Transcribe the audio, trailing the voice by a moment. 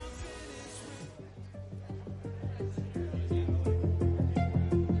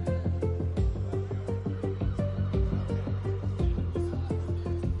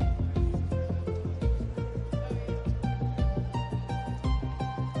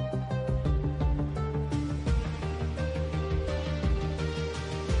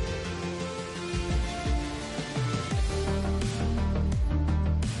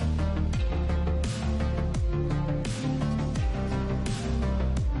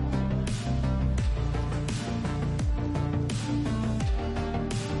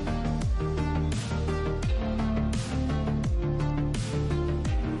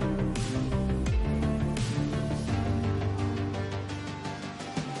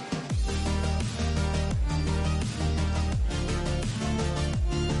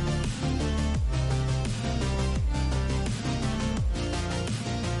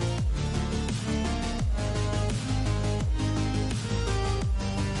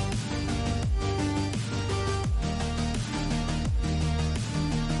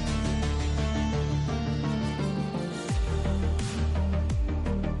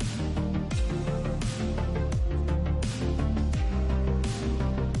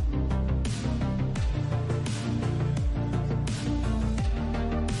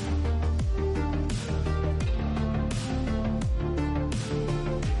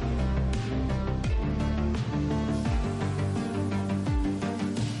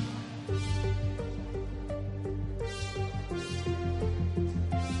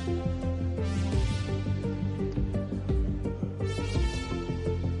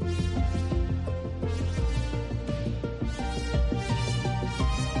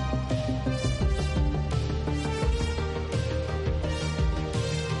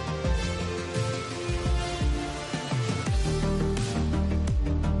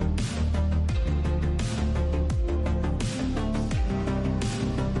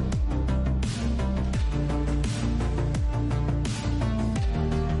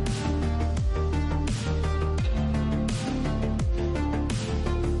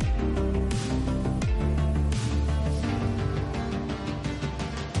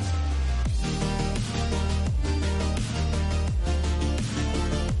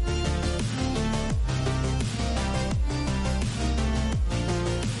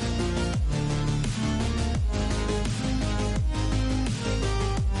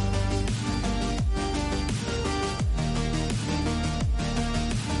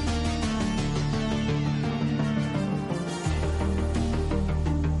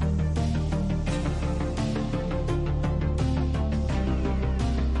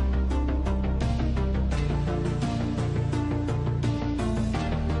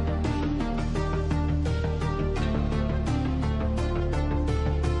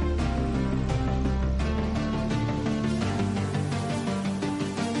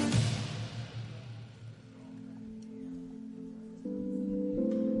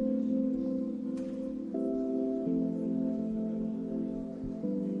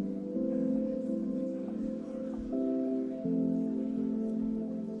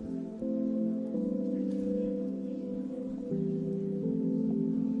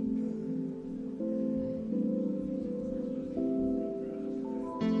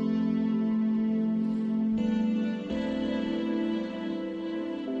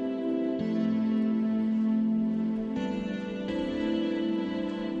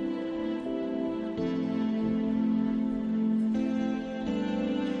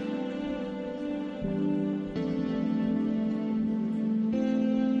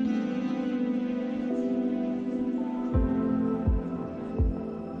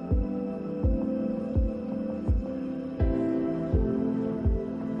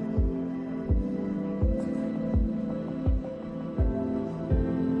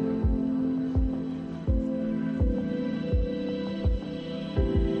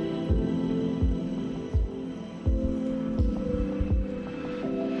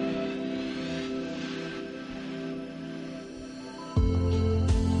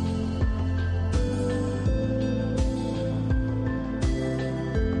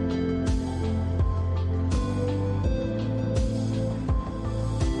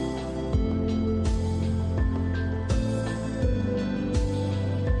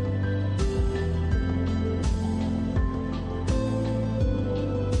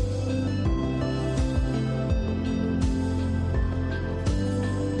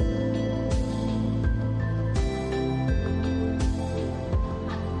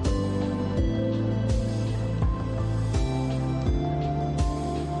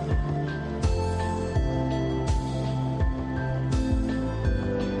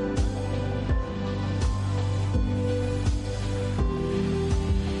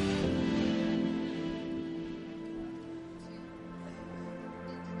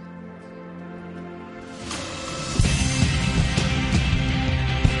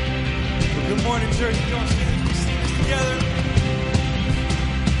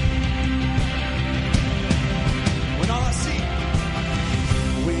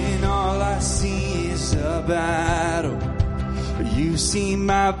battle. You see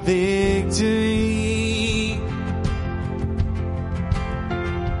my victory.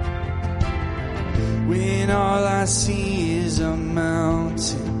 When all I see is a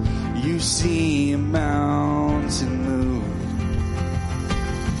mountain, you see a mountain move.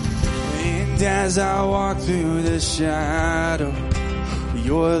 And as I walk through the shadow,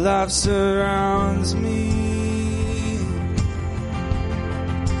 your love surrounds me.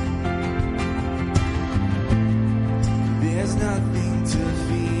 There's nothing to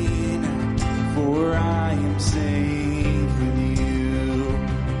fear, for I am safe with you.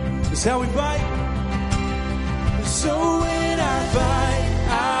 That's how we fight. So when I fight,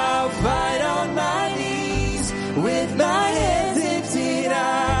 I'll fight on my knees with my hands lifted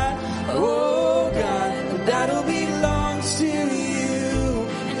high. Oh God, the battle belongs to you.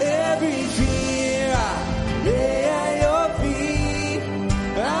 Every fear I lay at your feet.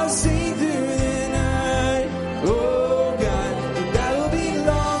 I'll sing through the night. Oh God, the battle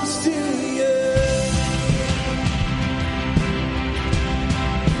belongs to you.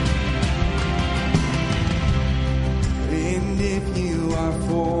 And if you are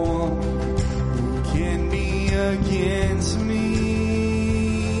for, who can be against me?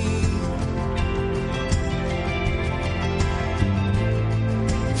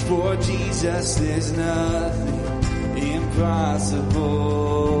 For Jesus, there's nothing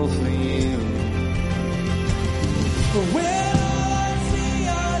impossible for you. When all I see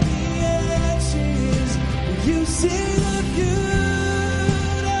are the ashes, you see the beauty.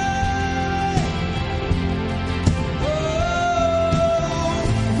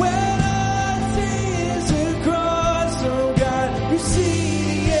 When all I see is a cross, oh God, you see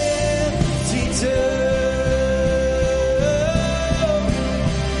the empty tomb.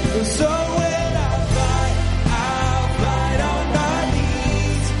 So when I fight, I'll fight on my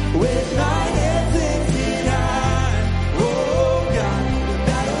knees with my hands lifted high. Oh God, the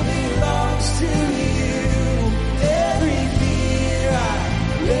battle belongs to you. Every fear I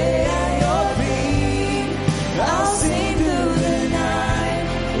lay at your feet. I'll sing through the night.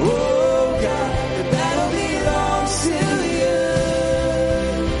 Oh God, the battle belongs to you.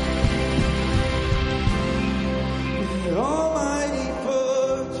 Almighty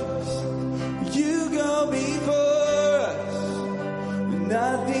fortress, you go before us.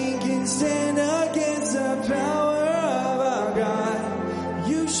 Nothing can stand against the power of our God.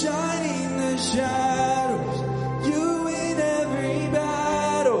 You shine in the shadows, you win every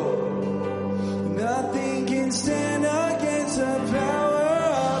battle. Nothing can stand against the power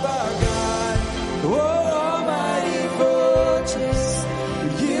of our God. Oh, almighty fortress,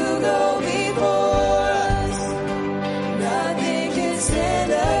 you go before us. Nothing can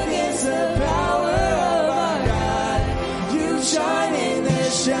stand against the power of our God. You shine in the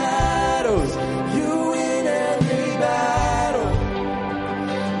shadows, you win every battle.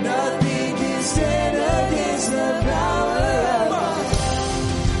 Nothing can stand against the power of our God.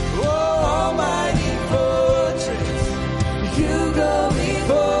 Oh, almighty fortress, you go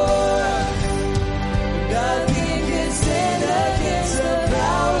before us. Nothing can stand against the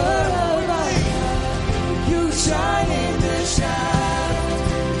power of our God. You shine in the shadows,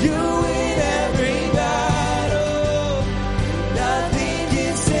 you win every battle. Nothing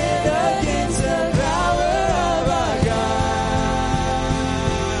can stand against the power of our God.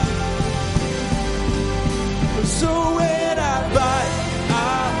 So when I fight,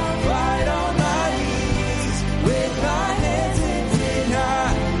 I'll fight on my knees with my hands lifted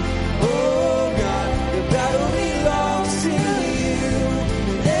high. Oh God, the battle belongs to you.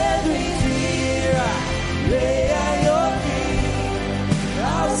 Every fear I lay at your feet.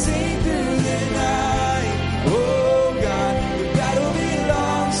 I'll sing through the night. Oh God, the battle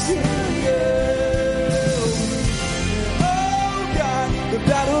belongs to you. Oh God, the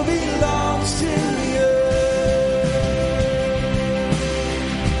battle belongs to you.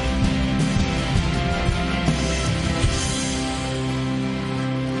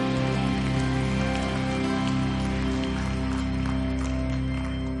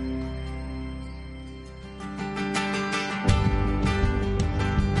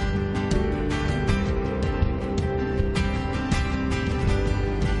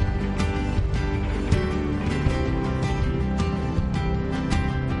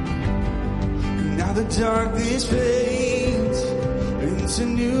 Now the darkness fades into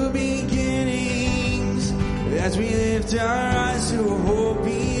new beginnings as we lift our eyes to a hope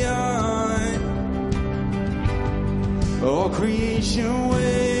beyond. All creation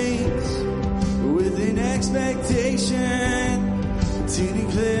waits with an expectation to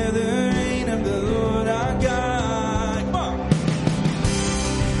declare the reign of the Lord our God. Come on.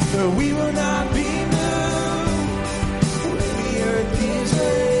 We will not be moved.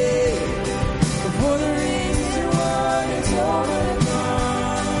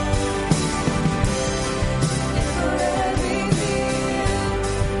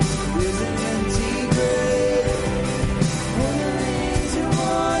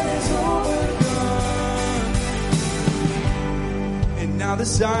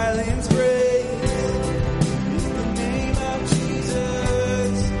 silence breaks in the name of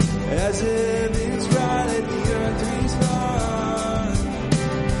Jesus. As heavens rise, the earth responds.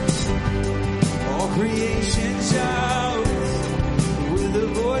 All creation shouts with a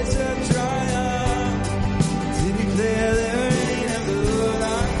voice of triumph to declare the reign of the Lord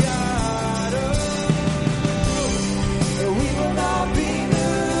our God. Oh, we will not be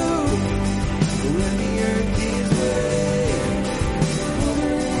moved when the earth gives way. For the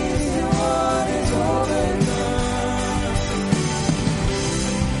reason one is overcome.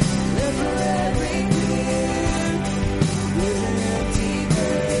 And for every fear, there's an empty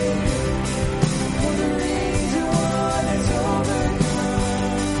grave. For the reason one is overcome.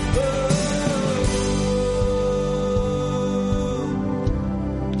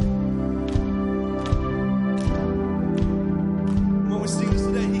 When we sing this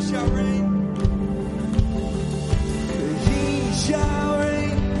today, He shall reign. He shall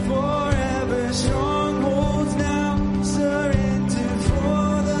reign forever. Strongholds now surrender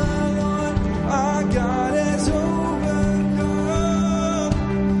for the Lord. Our God has overcome.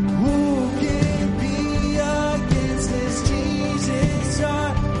 Who can be against this? Jesus,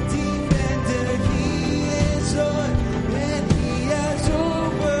 our defender. He is Lord, and He has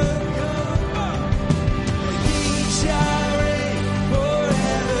overcome. He shall reign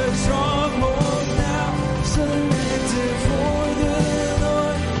forever. Strongholds now surrender for the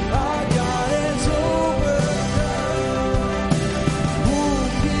Lord. Our God has overcome. Who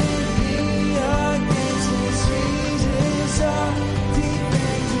can be against this? Jesus, our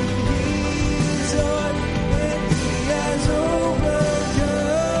defender. He is Lord, and He has overcome.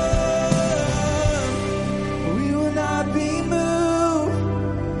 We will not be moved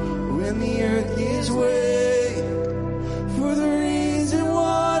when the earth gives way. For the reason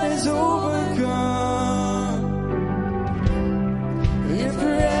one is overcome. And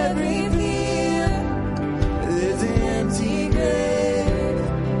for every fear, there's an empty grave.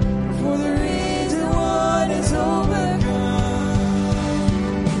 For the reason one is overcome.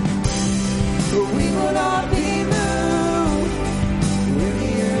 But we will not be moved when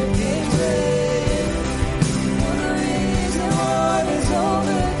the earth gives way. For the reason one is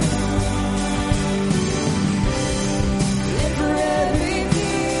overcome. And for every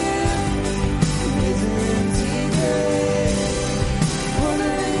fear, there's an empty grave. For the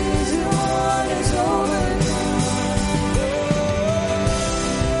reason one is overcome.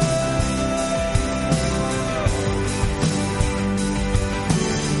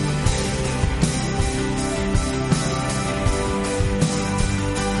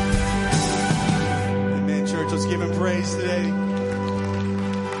 Amen, church. Let's give Him praise today.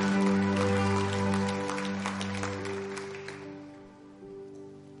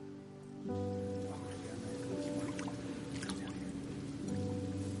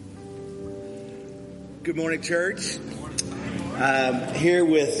 Good morning, church. I'm here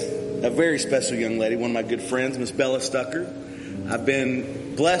with a very special young lady, one of my good friends, Miss Bella Stucker. I've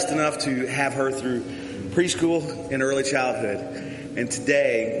been blessed enough to have her through preschool and early childhood, and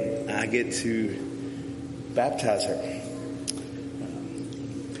today I get to baptize her.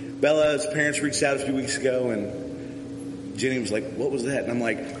 Bella's parents reached out a few weeks ago, and Jenny was like, "What was that?" And I'm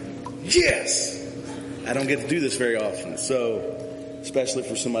like, "Yes!" I don't get to do this very often, so especially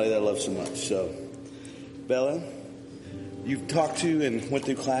for somebody that I love so much. So, Bella, you've talked to and went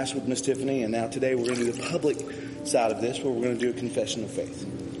through class with Miss Tiffany, and now today we're going to do the public side of this, where we're going to do a confession of faith.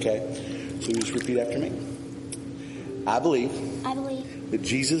 Okay? So you just repeat after me. I believe that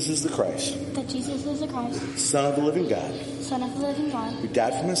Jesus is the Christ, that Jesus is the Christ, Son of the living God, Son of the living God, who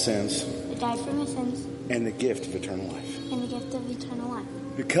died for my sins, who died for my sins, and the gift of eternal life. and the gift of eternal life.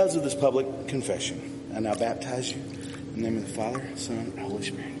 Because of this public confession, I now baptize you in the name of the Father, Son, and Holy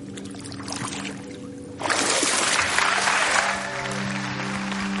Spirit.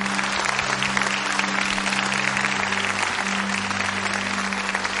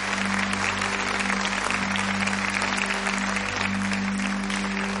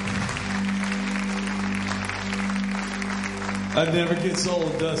 That never gets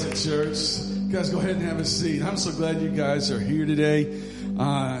old, does it, church? Guys, go ahead and have a seat. I'm so glad you guys are here today.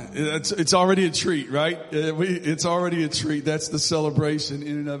 It's already a treat, right? It's already a treat. That's the celebration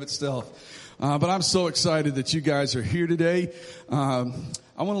in and of itself. But I'm so excited that you guys are here today. I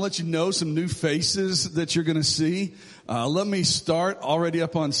want to let you know some new faces that you're going to see. Let me start already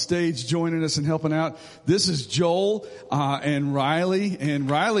up on stage joining us and helping out. This is Joel and Riley. And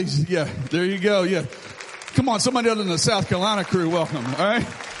Riley's, yeah, there you go. Yeah. Come on, somebody other than the South Carolina crew, welcome. All right.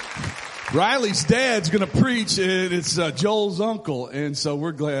 Riley's dad's going to preach, and it's Joel's uncle, and so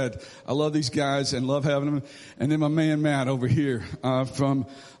we're glad. I love these guys and love having them. And then my man Matt over here from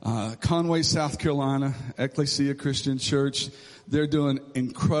Conway, South Carolina, Ecclesia Christian Church. They're doing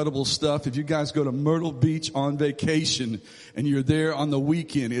incredible stuff. If you guys go to Myrtle Beach on vacation and you're there on the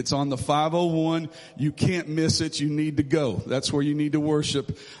weekend, it's on the 501. You can't miss it. You need to go. That's where you need to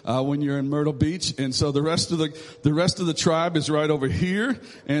worship when you're in Myrtle Beach. And so the rest of the tribe is right over here.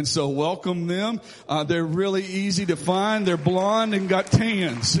 And so welcome them. They're really easy to find. They're blonde and got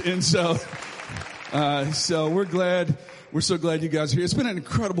tans. And so we're so glad you guys are here. It's been an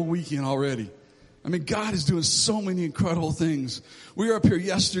incredible weekend already. I mean, God is doing so many incredible things. We were up here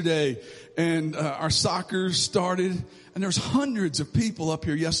yesterday, and our soccer started, and there's hundreds of people up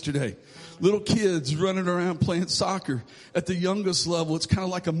here yesterday. Little kids running around playing soccer. At the youngest level, it's kind of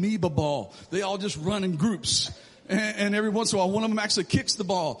like amoeba ball. They all just run in groups. And every once in a while, one of them actually kicks the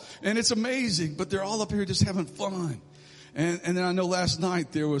ball. And it's amazing, but they're all up here just having fun. And then I know last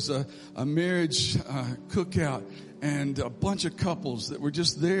night there was a marriage cookout. And a bunch of couples that were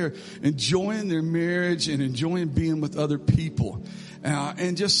just there enjoying their marriage and enjoying being with other people.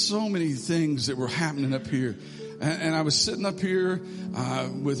 And just so many things that were happening up here. And I was sitting up here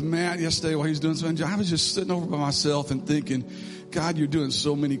with Matt yesterday while he was doing something. I was just sitting over by myself and thinking, God, you're doing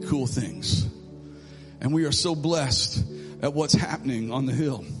so many cool things. And we are so blessed at what's happening on the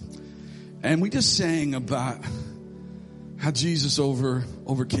hill. And we just sang about how Jesus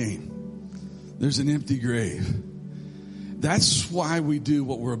overcame. There's an empty grave. That's why we do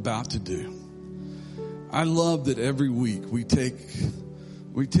what we're about to do. I love that every week we take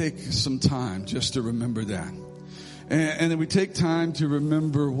some time just to remember that. And then we take time to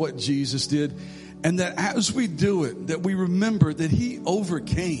remember what Jesus did. And that as we do it, that we remember that he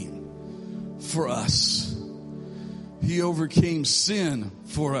overcame for us. He overcame sin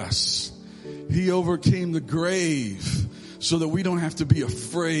for us. He overcame the grave so that we don't have to be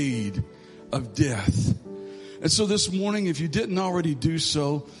afraid of death. And so this morning, if you didn't already do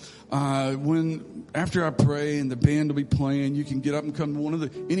so, after I pray and the band will be playing, you can get up and come to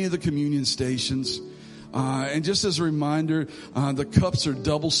any of the communion stations. And just as a reminder, the cups are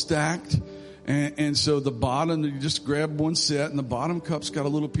double stacked. And so the bottom, you just grab one set, and the bottom cup's got a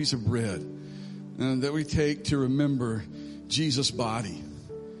little piece of bread that we take to remember Jesus' body.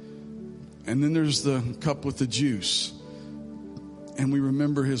 And then there's the cup with the juice, and we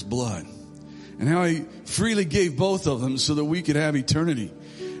remember his blood. And how he freely gave both of them so that we could have eternity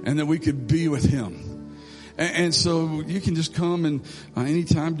and that we could be with him. And so you can just come and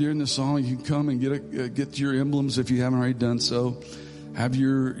anytime during the song, you can come and get your emblems if you haven't already done so. Have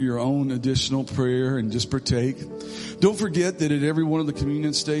your own additional prayer and just partake. Don't forget that at every one of the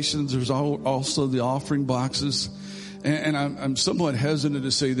communion stations, there's also the offering boxes. And I'm somewhat hesitant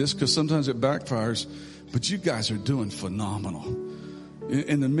to say this because sometimes it backfires, but you guys are doing phenomenal.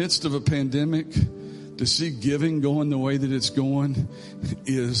 In the midst of a pandemic, to see giving going the way that it's going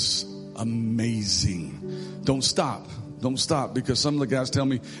is amazing. Don't stop. Don't stop, because some of the guys tell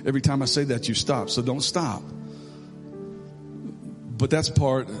me every time I say that you stop. So don't stop. But that's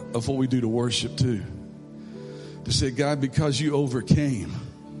part of what we do to worship too. To say, God, because you overcame,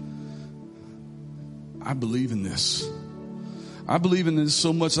 I believe in this. I believe in this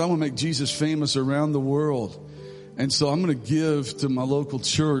so much I want to make Jesus famous around the world. And so I'm going to give to my local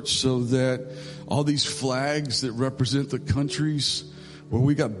church so that all these flags that represent the countries where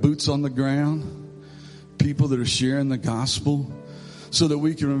we got boots on the ground, people that are sharing the gospel, so that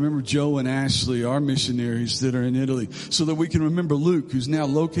we can remember Joe and Ashley, our missionaries that are in Italy, so that we can remember Luke, who's now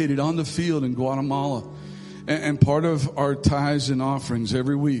located on the field in Guatemala. And part of our tithes and offerings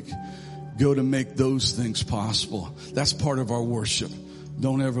every week go to make those things possible. That's part of our worship.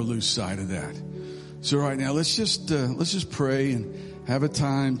 Don't ever lose sight of that. So right now, let's just pray and have a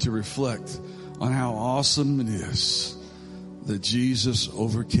time to reflect on how awesome it is that Jesus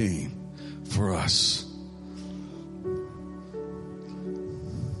overcame for us.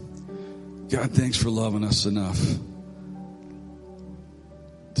 God, thanks for loving us enough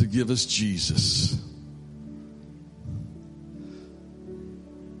to give us Jesus,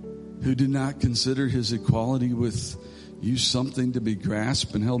 who did not consider his equality with you something to be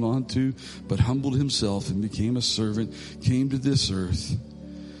grasped and held on to, but humbled himself and became a servant, came to this earth,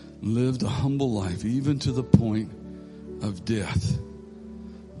 lived a humble life, even to the point of death.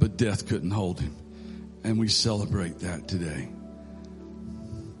 But death couldn't hold him. And we celebrate that today.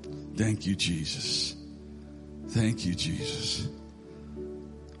 Thank you, Jesus. Thank you, Jesus.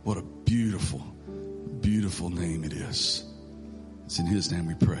 What a beautiful, beautiful name it is. It's in his name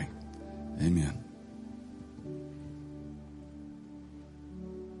we pray. Amen.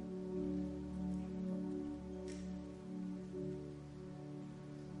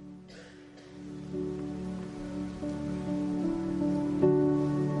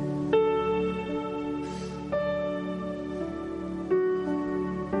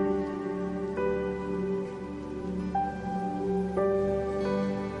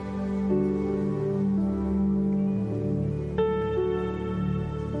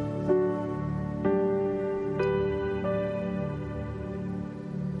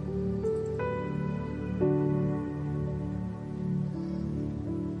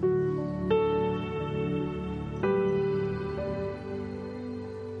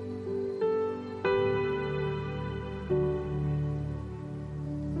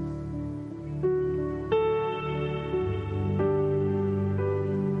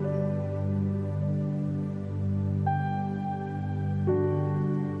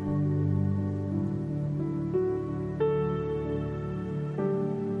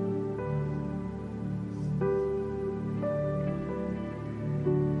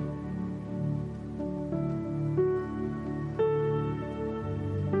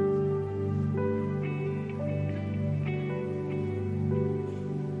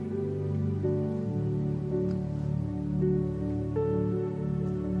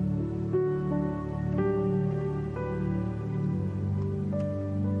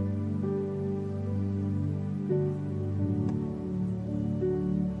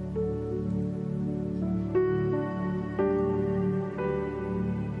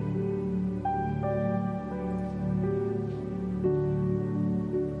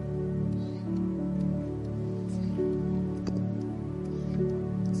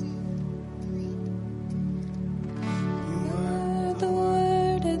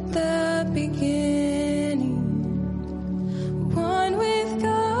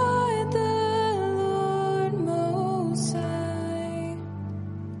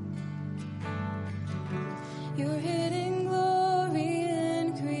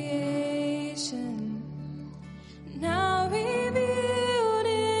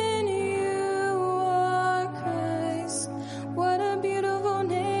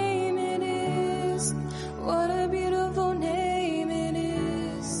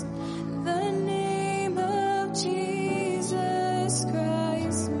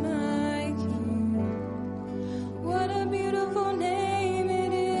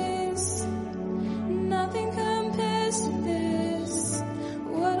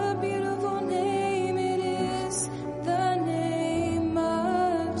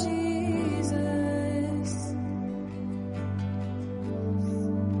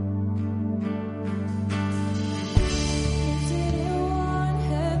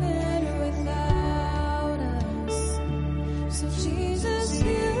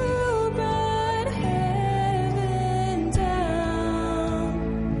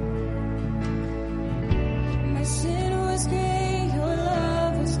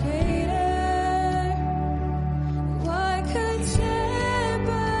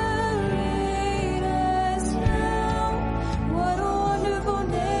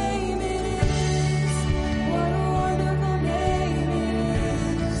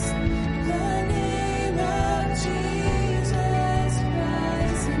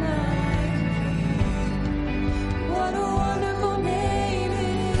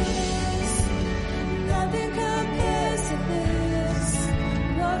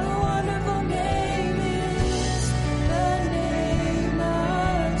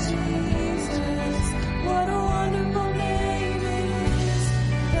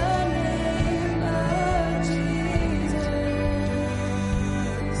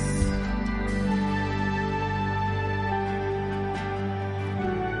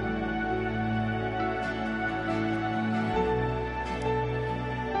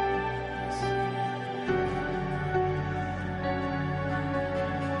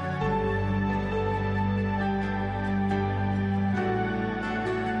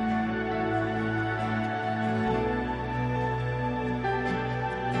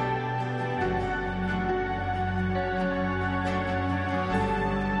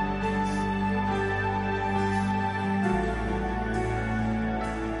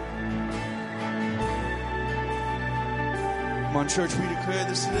 Come on, church, we declare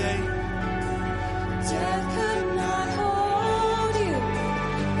this today. Death could not hold you.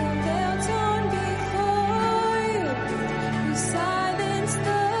 The veil torn before you. You silenced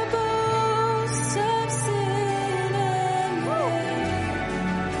the boasts of sin and pain.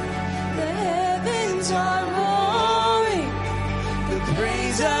 The heavens are roaring the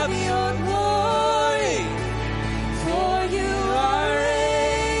praise of your glory. For you are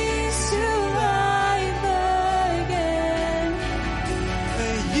raised to life again.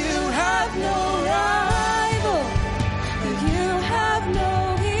 You have no rival. You have no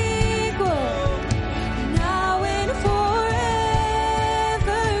equal. Now and forever,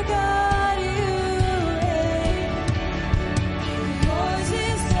 God, you reign. Yours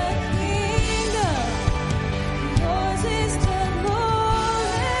is the kingdom. Yours is the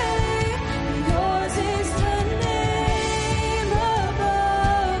glory. Yours is the name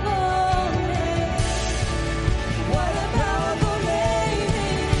above all names. What a powerful name it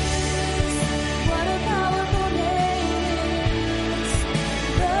is. What a powerful name it is.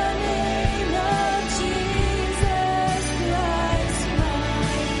 The name of Jesus Christ, my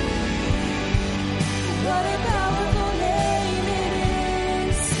King. What a powerful name it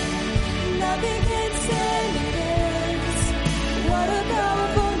is. Nothing can stand against. What a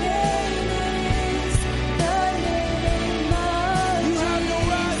powerful name it is. The name of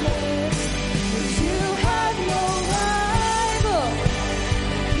Jesus. You have no rival.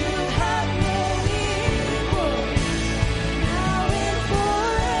 You have no equal. Now and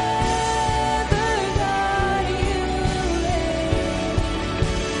forever, God, you reign.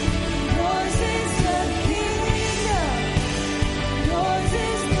 Yours is the kingdom. Yours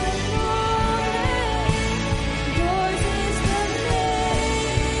is the glory. Yours is the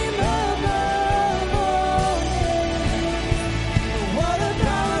name above all names. What a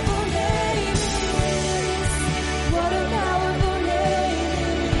powerful name it is. What a powerful name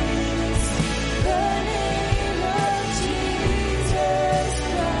it is. The name of Jesus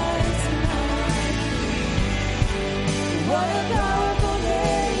Christ, my King. What a powerful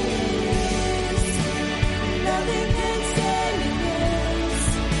name it is. Nothing can stand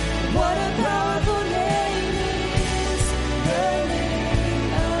against. What a powerful name it is. The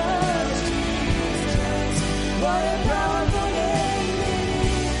name of Jesus. What a powerful name it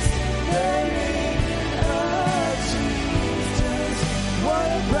is. The name of Jesus. What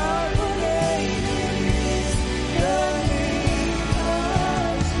a powerful name it is. The name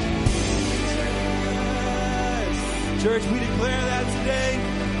of Jesus. Church, we declare that today.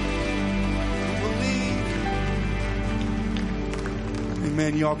 We believe.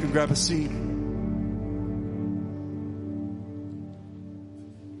 Amen. Y'all can grab a seat.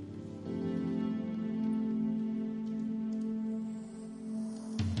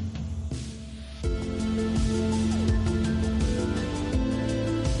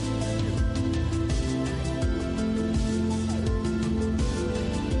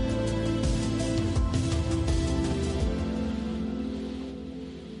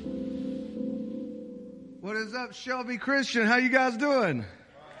 What is up, Shelby Christian? How you guys doing?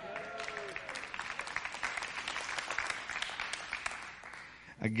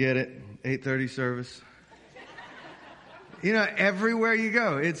 I get it. 8:30 service. You know, everywhere you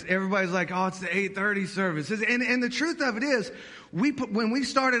go, everybody's like, oh, it's the 8:30 service. And the truth of it is, when we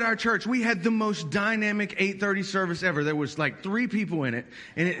started our church, we had the most dynamic 8:30 service ever. There was like 3 people in it.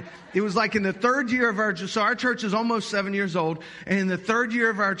 And it was like in the 3rd year of our church. So our church is almost 7 years old. And in the 3rd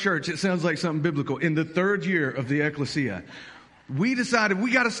year of our church, it sounds like something biblical. In the 3rd year of the ecclesia, we decided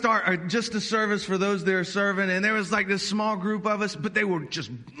we got to start just a service for those that are serving. And there was like this small group of us, but they were just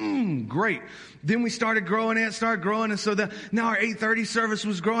great. Then we started growing. And so now our 8:30 service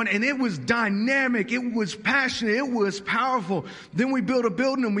was growing, and it was dynamic. It was passionate. It was powerful. Then we built a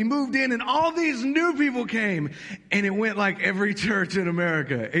building and we moved in, and all these new people came, and it went like every church in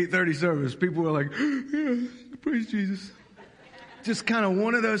America. 8:30 service. People were like, yeah, praise Jesus. Just kind of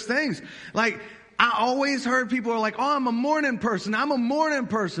one of those things. Like, I always heard people are like, oh, I'm a morning person. I'm a morning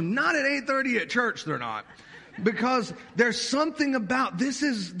person. Not at 8:30 at church, they're not. Because there's something about, this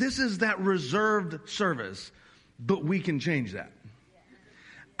is that reserved service, but we can change that.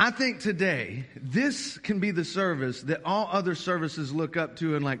 I think today, this can be the service that all other services look up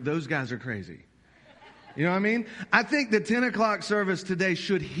to and like, those guys are crazy. You know what I mean? I think the 10 o'clock service today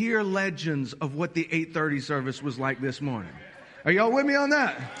should hear legends of what the 8:30 service was like this morning. Are y'all with me on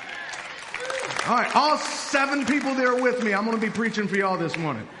that? All right, all 7 people that are with me, I'm going to be preaching for y'all this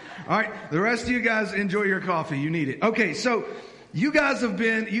morning. All right, the rest of you guys enjoy your coffee. You need it. Okay, so you guys have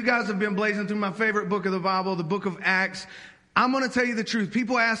been blazing through my favorite book of the Bible, the book of Acts. I'm going to tell you the truth.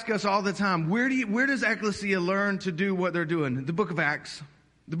 People ask us all the time, where does Ecclesia learn to do what they're doing? The book of Acts.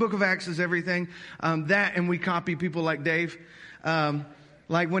 The book of Acts is everything. That, and we copy people like Dave.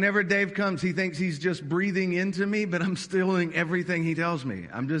 Like whenever Dave comes, he thinks he's just breathing into me, but I'm stealing everything he tells me.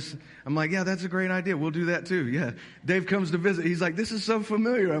 I'm like, yeah, that's a great idea. We'll do that too. Yeah. Dave comes to visit. He's like, this is so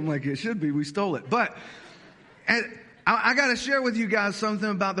familiar. I'm like, it should be. We stole it. But I got to share with you guys something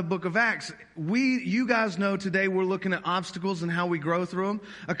about the book of Acts. You guys know today we're looking at obstacles and how we grow through them.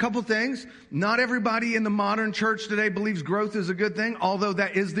 A couple things. Not everybody in the modern church today believes growth is a good thing, although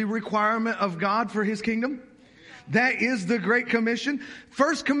that is the requirement of God for his kingdom. That is the Great Commission.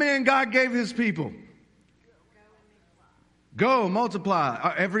 First command God gave his people. Go,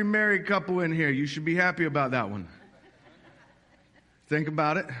 multiply. Every married couple in here, you should be happy about that one. Think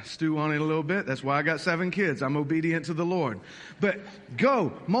about it. Stew on it a little bit. That's why I got 7 kids. I'm obedient to the Lord. But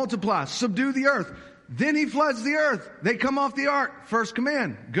go, multiply, subdue the earth. Then he floods the earth. They come off the ark. First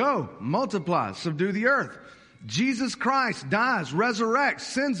command, go, multiply, subdue the earth. Jesus Christ dies, resurrects,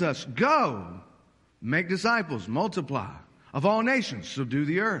 sends us. Go, make disciples, multiply. Of all nations, subdue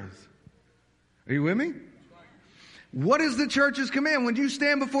the earth. Are you with me? What is the church's command? When you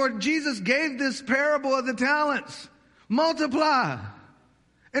stand before Jesus gave this parable of the talents, multiply.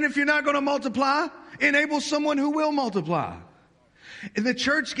 And if you're not going to multiply, enable someone who will multiply. And the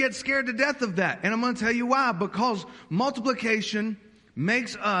church gets scared to death of that. And I'm going to tell you why. Because multiplication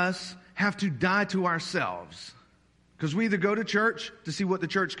makes us have to die to ourselves. Because we either go to church to see what the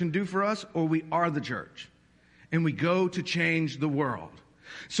church can do for us, or we are the church. And we go to change the world.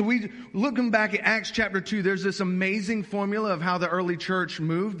 So looking back at Acts chapter 2, there's this amazing formula of how the early church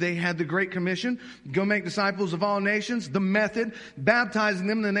moved. They had the Great Commission, go make disciples of all nations, the method, baptizing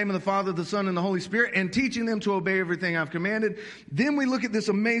them in the name of the Father, the Son, and the Holy Spirit, and teaching them to obey everything I've commanded. Then we look at this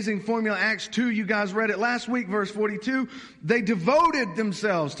amazing formula, Acts 2, you guys read it last week, verse 42. They devoted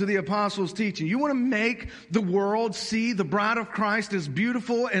themselves to the apostles' teaching. You want to make the world see the bride of Christ as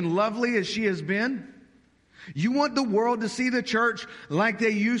beautiful and lovely as she has been? You want the world to see the church like they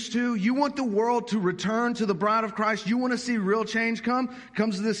used to? You want the world to return to the bride of Christ? You want to see real change come?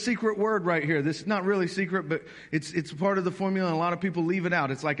 Comes to this secret word right here. This is not really secret, but it's part of the formula, and a lot of people leave it out.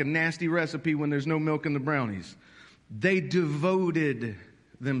 It's like a nasty recipe when there's no milk in the brownies. They devoted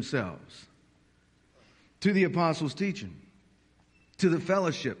themselves to the apostles' teaching, to the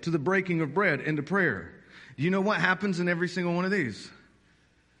fellowship, to the breaking of bread, and to prayer. You know what happens in every single one of these?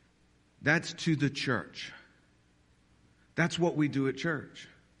 That's to the church. That's what we do at church.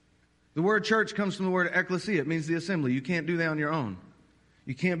 The word church comes from the word ecclesia. It means the assembly. You can't do that on your own.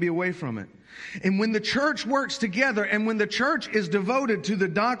 You can't be away from it. And when the church works together, and when the church is devoted to the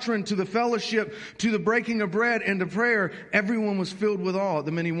doctrine, to the fellowship, to the breaking of bread, and to prayer, everyone was filled with awe at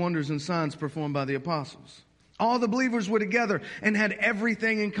the many wonders and signs performed by the apostles. All the believers were together and had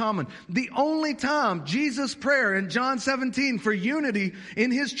everything in common. The only time Jesus' prayer in John 17 for unity in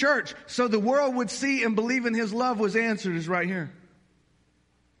his church so the world would see and believe in his love was answered is right here.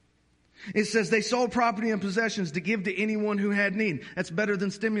 It says they sold property and possessions to give to anyone who had need. That's better than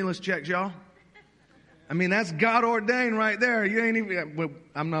stimulus checks, y'all. I mean, that's God ordained right there. You ain't even, well,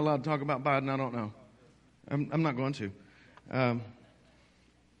 I'm not allowed to talk about Biden. I don't know. I'm not going to.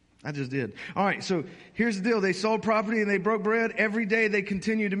 I just did. All right, so here's the deal. They sold property and they broke bread. Every day they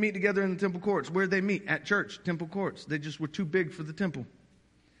continued to meet together in the temple courts. Where'd they meet? At church, temple courts. They just were too big for the temple.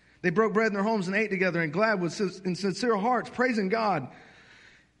 They broke bread in their homes and ate together and glad with in sincere hearts, praising God.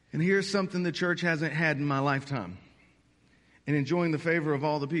 And here's something the church hasn't had in my lifetime. And enjoying the favor of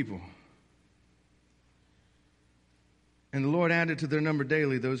all the people. And the Lord added to their number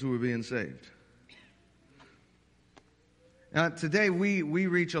daily those who were being saved. Now, today we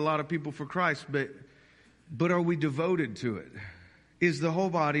reach a lot of people for Christ, but are we devoted to it? Is the whole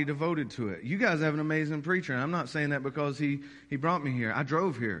body devoted to it? You guys have an amazing preacher, and I'm not saying that because he brought me here. I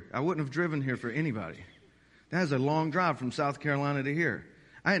drove here. I wouldn't have driven here for anybody. That is a long drive from South Carolina to here.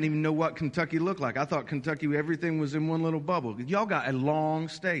 I didn't even know what Kentucky looked like. I thought Kentucky, everything was in one little bubble. Y'all got a long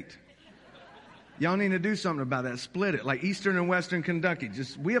state. Y'all need to do something about that. Split it, like Eastern and Western Kentucky.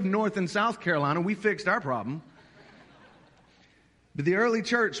 We have North and South Carolina. We fixed our problem. But the early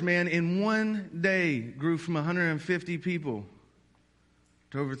church, man, in one day grew from 150 people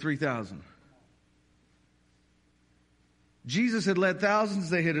to over 3,000. Jesus had led thousands.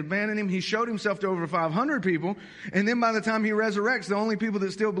 They had abandoned him. He showed himself to over 500 people. And then by the time he resurrects, the only people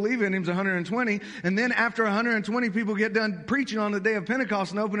that still believe in him is 120. And then after 120 people get done preaching on the day of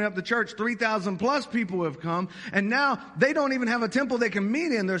Pentecost and opening up the church, 3,000 plus people have come. And now they don't even have a temple they can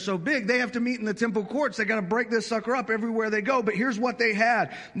meet in. They're so big. They have to meet in the temple courts. They got to break this sucker up everywhere they go. But here's what they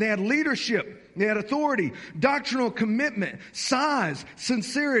had. They had leadership. They had authority, doctrinal commitment, size,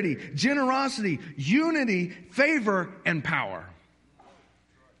 sincerity, generosity, unity, favor, and power.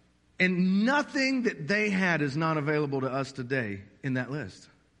 And nothing that they had is not available to us today in that list.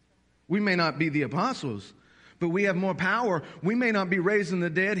 We may not be the apostles, but we have more power. We may not be raising the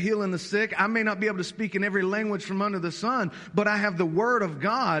dead, healing the sick. I may not be able to speak in every language from under the sun, but I have the word of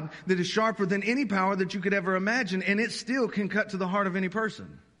God that is sharper than any power that you could ever imagine, and it still can cut to the heart of any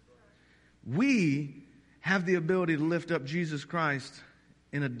person. We have the ability to lift up Jesus Christ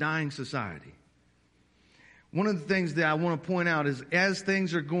in a dying society. One of the things that I want to point out is as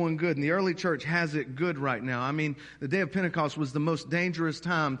things are going good, and the early church has it good right now. I mean, the day of Pentecost was the most dangerous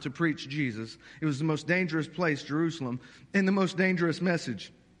time to preach Jesus. It was the most dangerous place, Jerusalem, and the most dangerous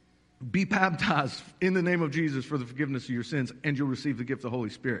message. Be baptized in the name of Jesus for the forgiveness of your sins, and you'll receive the gift of the Holy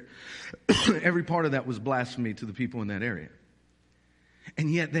Spirit. Every part of that was blasphemy to the people in that area.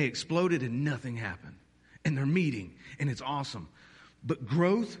 And yet they exploded and nothing happened. And they're meeting, and it's awesome. But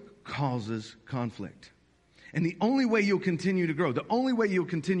growth causes conflict. And the only way you'll continue to grow, the only way you'll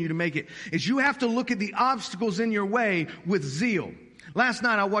continue to make it, is you have to look at the obstacles in your way with zeal. Last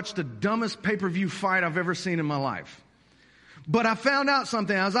night I watched the dumbest pay-per-view fight I've ever seen in my life. But I found out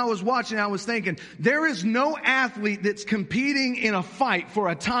something. As I was watching, I was thinking, there is no athlete that's competing in a fight for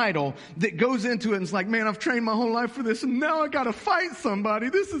a title that goes into it and is like, man, I've trained my whole life for this and now I got to fight somebody.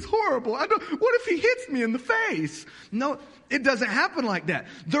 This is horrible. What if he hits me in the face? No, it doesn't happen like that.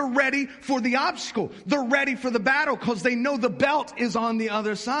 They're ready for the obstacle. They're ready for the battle because they know the belt is on the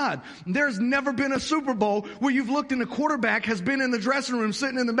other side. There's never been a Super Bowl where you've looked and the quarterback has been in the dressing room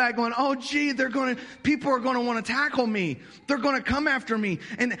sitting in the back going, oh gee, people are going to want to tackle me. They're going to come after me.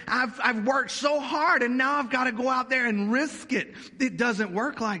 And I've worked so hard and now I've got to go out there and risk it. It doesn't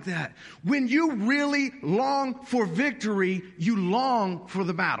work like that. When you really long for victory, you long for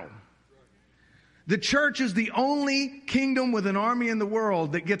the battle. The church is the only kingdom with an army in the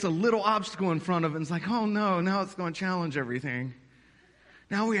world that gets a little obstacle in front of it and it's like, oh no, now it's going to challenge everything.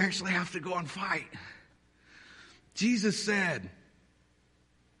 Now we actually have to go and fight. Jesus said,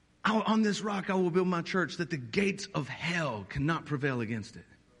 on this rock I will build my church that the gates of hell cannot prevail against it.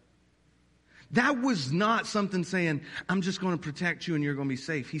 That was not something saying, I'm just going to protect you and you're going to be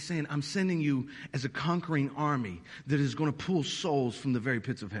safe. He's saying, I'm sending you as a conquering army that is going to pull souls from the very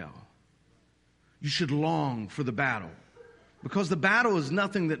pits of hell. You should long for the battle. Because the battle is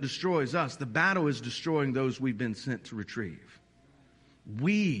nothing that destroys us. The battle is destroying those we've been sent to retrieve.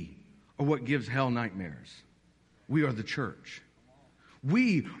 We are what gives hell nightmares. We are the church.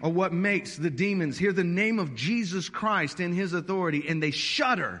 We are what makes the demons hear the name of Jesus Christ in His authority and they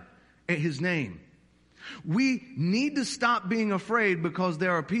shudder at His name. We need to stop being afraid because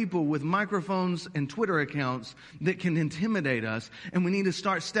there are people with microphones and Twitter accounts that can intimidate us. And we need to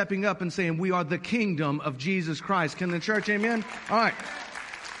start stepping up and saying we are the kingdom of Jesus Christ. Can the church, amen? All right.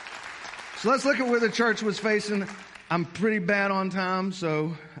 So let's look at where the church was facing. I'm pretty bad on time,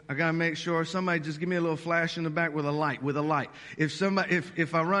 so I got to make sure somebody just give me a little flash in the back with a light,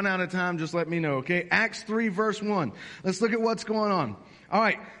 If I run out of time, just let me know, okay? Acts 3 verse 1. Let's look at what's going on. All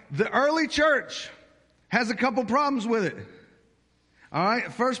right. The early church has a couple problems with it. All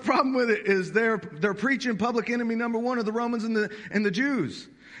right. First problem with it is they're preaching public enemy number one of the Romans and the Jews.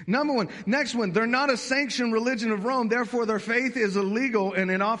 Number one. Next one. They're not a sanctioned religion of Rome. Therefore, their faith is illegal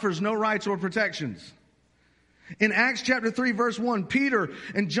and it offers no rights or protections. In Acts chapter 3 verse 1, Peter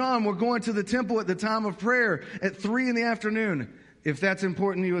and John were going to the temple at the time of prayer at 3 p.m. If that's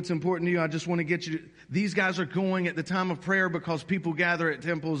important to you, it's important to you. I just want to get you. These guys are going at the time of prayer because people gather at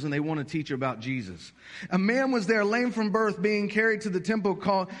temples and they want to teach about Jesus. A man was there lame from birth being carried to the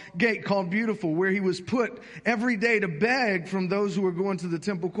temple gate called Beautiful, where he was put every day to beg from those who were going to the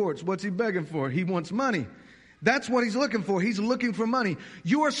temple courts. What's he begging for? He wants money. That's what he's looking for. He's looking for money.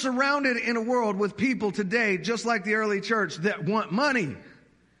 You are surrounded in a world with people today, just like the early church, that want money.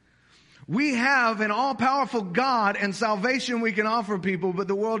 We have an all-powerful God and salvation we can offer people, but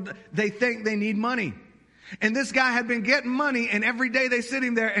the world, they think they need money. And this guy had been getting money, and every day they sit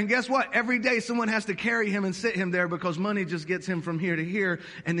him there, and guess what? Every day someone has to carry him and sit him there because money just gets him from here to here,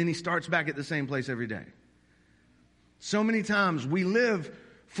 and then he starts back at the same place every day. So many times we live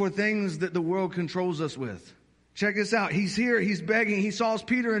for things that the world controls us with. Check this out. He's here. He's begging. He saws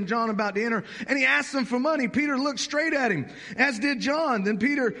Peter and John about to enter and he asks them for money. Peter looked straight at him, as did John. Then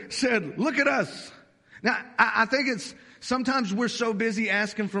Peter said, look at us. Now, I think it's sometimes we're so busy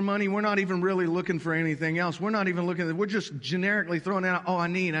asking for money. We're not even really looking for anything else. We're not even looking. We're just generically throwing out, oh, I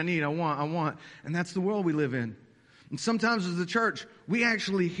need, I want. And that's the world we live in. And sometimes as the church, we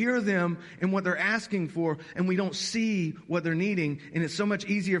actually hear them and what they're asking for, and we don't see what they're needing. And it's so much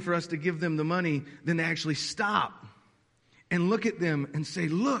easier for us to give them the money than to actually stop and look at them and say,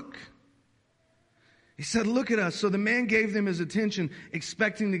 look. He said, look at us. So the man gave them his attention,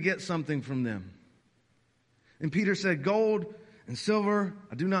 expecting to get something from them. And Peter said, gold and silver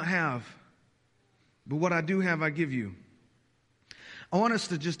I do not have, but what I do have I give you. I want us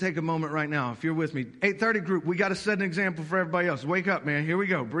to just take a moment right now, if you're with me. 8:30 group, we got to set an example for everybody else. Wake up, man. Here we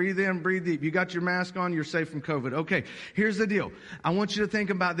go. Breathe in, breathe deep. You got your mask on, you're safe from COVID. Okay, here's the deal. I want you to think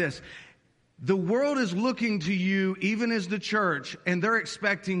about this. The world is looking to you, even as the church, and they're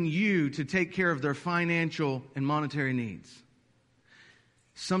expecting you to take care of their financial and monetary needs.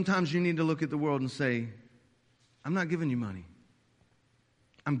 Sometimes you need to look at the world and say, I'm not giving you money.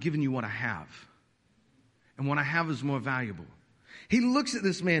 I'm giving you what I have. And what I have is more valuable. He looks at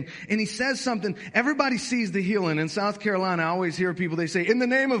this man and he says something. Everybody sees the healing. In South Carolina, I always hear people, they say, in the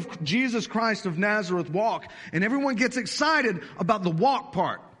name of Jesus Christ of Nazareth, walk. And everyone gets excited about the walk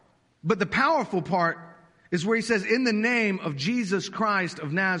part. But the powerful part is where he says, in the name of Jesus Christ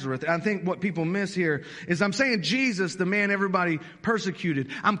of Nazareth. I think what people miss here is I'm saying Jesus, the man everybody persecuted.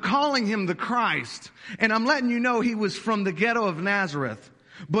 I'm calling him the Christ. And I'm letting you know he was from the ghetto of Nazareth.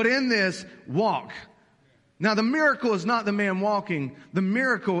 But in this, walk. Now, the miracle is not the man walking. The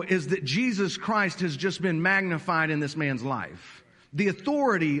miracle is that Jesus Christ has just been magnified in this man's life. The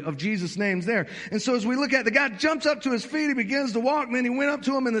authority of Jesus' name's there. And so as we look at it, the guy jumps up to his feet. He begins to walk. And then he went up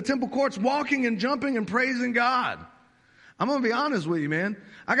to him in the temple courts, walking and jumping and praising God. I'm going to be honest with you, man.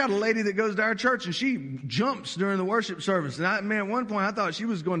 I got a lady that goes to our church and she jumps during the worship service. And at one point I thought she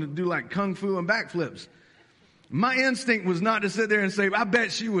was going to do like kung fu and backflips. My instinct was not to sit there and say, I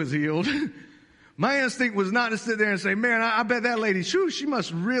bet she was healed. My instinct was not to sit there and say, man, I bet that lady, she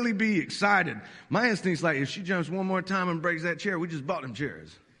must really be excited. My instinct's like, if she jumps one more time and breaks that chair, we just bought them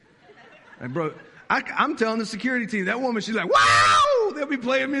chairs. And bro, I'm telling the security team, that woman, she's like, wow! They'll be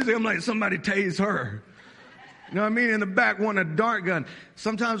playing music. I'm like, somebody tase her. You know what I mean? In the back, wanting a dart gun.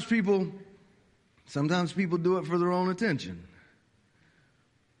 Sometimes people do it for their own attention.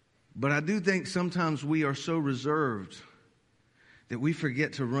 But I do think sometimes we are so reserved that we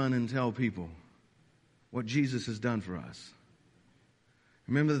forget to run and tell people what Jesus has done for us.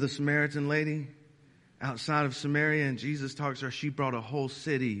 Remember the Samaritan lady outside of Samaria, and Jesus talks to her. She brought a whole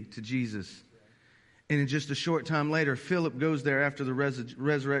city to Jesus. And in just a short time later, Philip goes there after the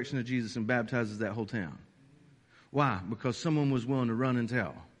resurrection of Jesus and baptizes that whole town. Why? Because someone was willing to run and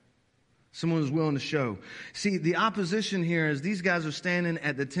tell. Someone was willing to show. See, the opposition here is these guys are standing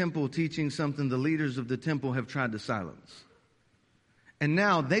at the temple teaching something the leaders of the temple have tried to silence. And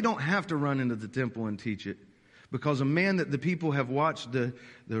now they don't have to run into the temple and teach it, because a man that the people have watched, the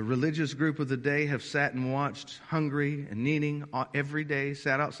religious group of the day have sat and watched, hungry and needing every day,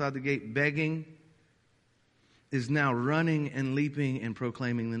 sat outside the gate begging, is now running and leaping and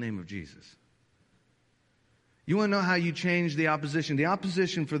proclaiming the name of Jesus. You want to know how you change the opposition? The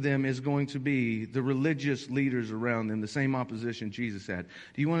opposition for them is going to be the religious leaders around them, the same opposition Jesus had.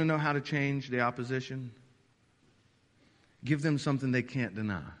 Do you want to know how to change the opposition? Give them something they can't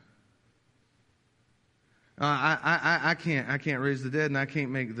deny. I can't raise the dead and I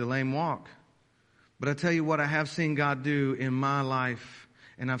can't make the lame walk. But I tell you what I have seen God do in my life,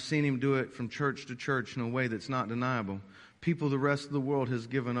 and I've seen him do it from church to church in a way that's not deniable. People the rest of the world has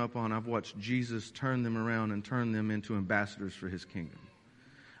given up on, I've watched Jesus turn them around and turn them into ambassadors for his kingdom.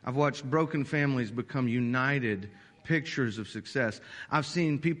 I've watched broken families become united pictures of success. I've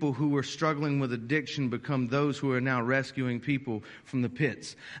seen people who were struggling with addiction become those who are now rescuing people from the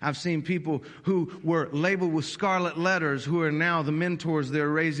pits. I've seen people who were labeled with scarlet letters who are now the mentors that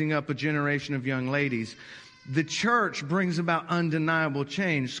are raising up a generation of young ladies. The church brings about undeniable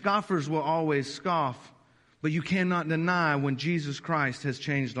change. Scoffers will always scoff, but you cannot deny when Jesus Christ has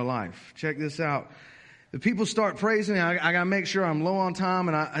changed a life. Check this out. The people start praising. I got to make sure I'm low on time,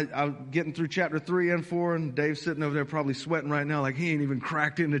 and I'm getting through chapter 3 and 4, and Dave's sitting over there probably sweating right now like he ain't even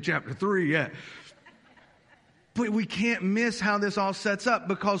cracked into chapter 3 yet. But we can't miss how this all sets up,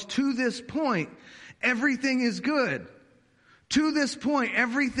 because to this point, everything is good. To this point,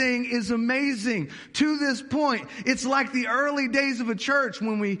 everything is amazing. To this point, it's like the early days of a church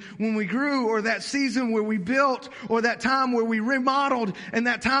when we grew, or that season where we built, or that time where we remodeled, and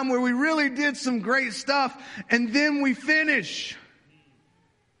that time where we really did some great stuff, and then we finish.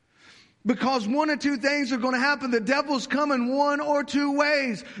 Because one or two things are going to happen. The devil's coming one or two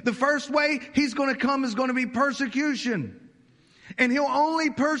ways. The first way he's going to come is going to be persecution. And he'll only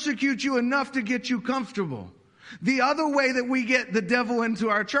persecute you enough to get you comfortable. The other way that we get the devil into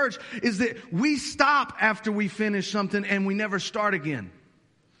our church is that we stop after we finish something and we never start again.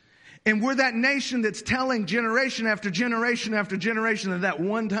 And we're that nation that's telling generation after generation after generation that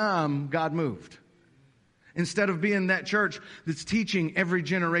one time God moved. Instead of being that church that's teaching every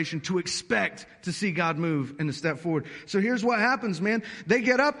generation to expect to see God move and to step forward. So here's what happens, man. They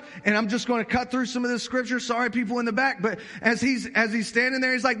get up, and I'm just going to cut through some of this scripture. Sorry, people in the back. But as he's standing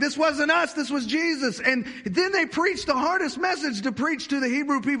there, he's like, this wasn't us. This was Jesus. And then they preach the hardest message to preach to the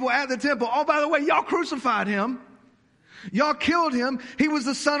Hebrew people at the temple. Oh, by the way, y'all crucified him. Y'all killed him. He was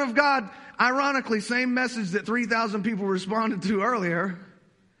the Son of God. Ironically, same message that 3,000 people responded to earlier.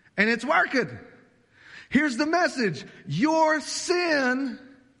 And it's working. Here's the message. Your sin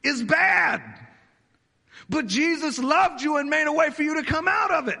is bad. But Jesus loved you and made a way for you to come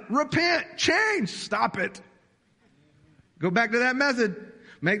out of it. Repent, change, stop it. Go back to that method.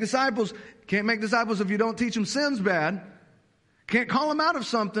 Make disciples. Can't make disciples if you don't teach them sin's bad. Can't call them out of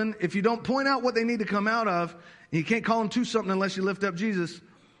something if you don't point out what they need to come out of. And you can't call them to something unless you lift up Jesus.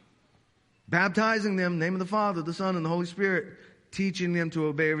 Baptizing them, name of the Father, the Son, and the Holy Spirit. Teaching them to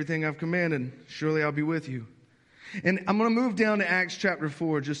obey everything I've commanded. Surely I'll be with you. And I'm going to move down to Acts chapter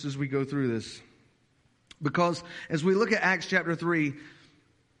 4 just as we go through this. Because as we look at Acts chapter 3,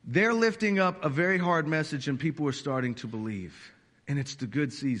 they're lifting up a very hard message and people are starting to believe. And it's the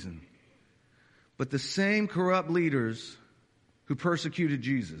good season. But the same corrupt leaders who persecuted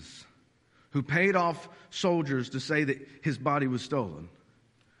Jesus, who paid off soldiers to say that his body was stolen,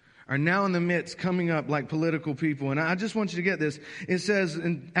 are now in the midst coming up like political people. And I just want you to get this. It says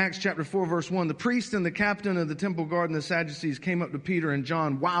in Acts chapter 4 verse 1, the priest and the captain of the temple guard and the Sadducees came up to Peter and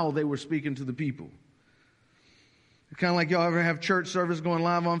John while they were speaking to the people. Kind of like y'all ever have church service going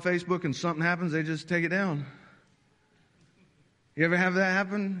live on Facebook and something happens, they just take it down. You ever have that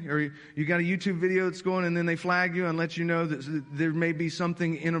happen? Or you got a YouTube video that's going and then they flag you and let you know that there may be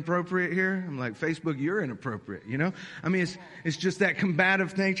something inappropriate here? I'm like, Facebook, you're inappropriate, you know? I mean, it's just that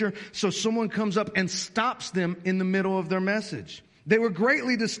combative nature. So someone comes up and stops them in the middle of their message. They were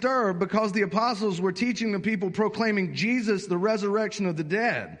greatly disturbed because the apostles were teaching the people, proclaiming Jesus, the resurrection of the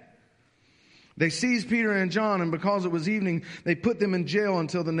dead. They seized Peter and John, and because it was evening, they put them in jail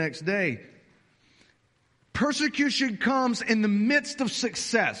until the next day. Persecution comes in the midst of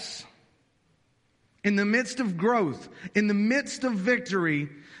success, in the midst of growth, in the midst of victory.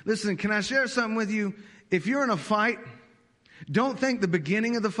 Listen, can I share something with you? If you're in a fight, don't think the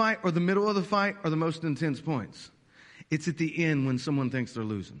beginning of the fight or the middle of the fight are the most intense points. It's at the end when someone thinks they're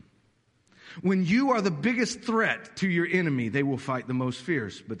losing. When you are the biggest threat to your enemy, they will fight the most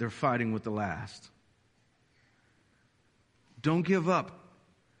fierce, but they're fighting with the last. Don't give up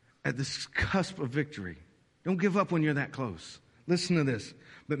at this cusp of victory. Don't give up when you're that close. Listen to this.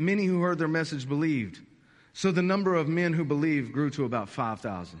 But many who heard their message believed. So the number of men who believed grew to about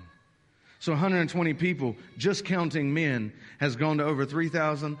 5,000. So 120 people, just counting men, has gone to over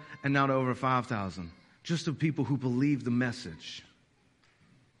 3,000 and now to over 5,000. Just of people who believe the message.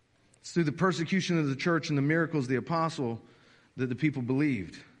 It's through the persecution of the church and the miracles of the apostle that the people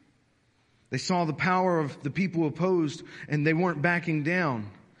believed. They saw the power of the people opposed and they weren't backing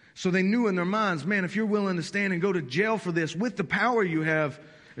down. So they knew in their minds, man, if you're willing to stand and go to jail for this with the power you have,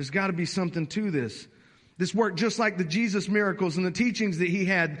 there's got to be something to this. This worked just like the Jesus miracles and the teachings that he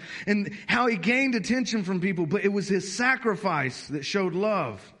had and how he gained attention from people. But it was his sacrifice that showed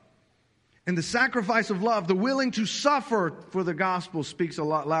love. And the sacrifice of love, the willing to suffer for the gospel, speaks a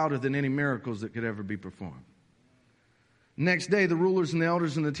lot louder than any miracles that could ever be performed. Next day, the rulers and the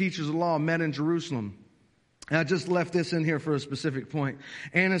elders and the teachers of the law met in Jerusalem. And I just left this in here for a specific point.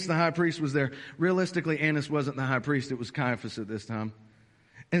 Annas, the high priest, was there. Realistically, Annas wasn't the high priest. It was Caiaphas at this time.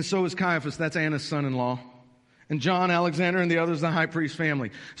 And so is Caiaphas. That's Annas' son-in-law. And John, Alexander, and the others, the high priest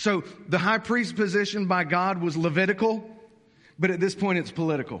family. So the high priest position by God was Levitical, but at this point it's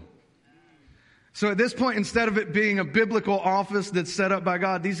political. So at this point, instead of it being a biblical office that's set up by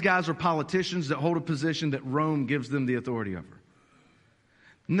God, these guys are politicians that hold a position that Rome gives them the authority over.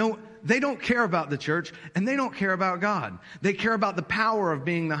 No, they don't care about the church, and they don't care about God. They care about the power of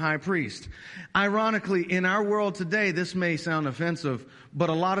being the high priest. Ironically, in our world today, this may sound offensive, but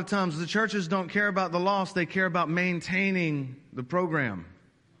a lot of times the churches don't care about the lost. They care about maintaining the program.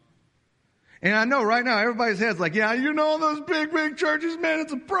 And I know right now, everybody's head's like, yeah, you know those big, big churches, man,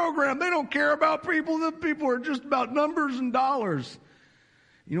 it's a program. They don't care about people. The people are just about numbers and dollars.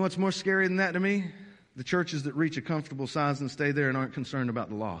 You know what's more scary than that to me? The churches that reach a comfortable size and stay there and aren't concerned about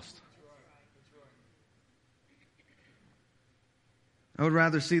the lost. I would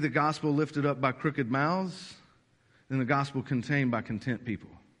rather see the gospel lifted up by crooked mouths than the gospel contained by content people.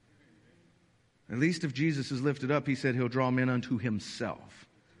 At least if Jesus is lifted up, he said he'll draw men unto himself.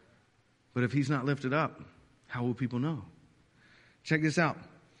 But if he's not lifted up, how will people know? Check this out.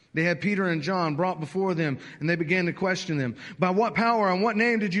 They had Peter and John brought before them, and they began to question them. By what power and what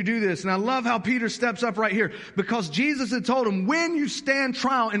name did you do this? And I love how Peter steps up right here, because Jesus had told him, when you stand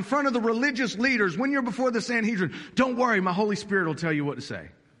trial in front of the religious leaders, when you're before the Sanhedrin, don't worry, my Holy Spirit will tell you what to say.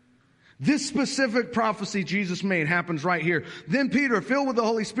 This specific prophecy Jesus made happens right here. Then Peter, filled with the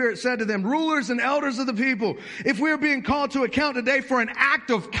Holy Spirit, said to them, rulers and elders of the people, if we are being called to account today for an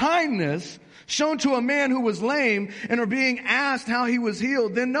act of kindness shown to a man who was lame and are being asked how he was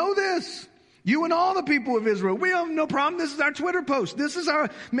healed, then know this, you and all the people of Israel, we have no problem. This is our Twitter post. This is our,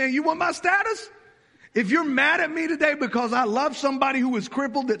 man, you want my status? If you're mad at me today because I love somebody who was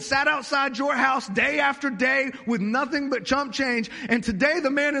crippled that sat outside your house day after day with nothing but chump change, and today the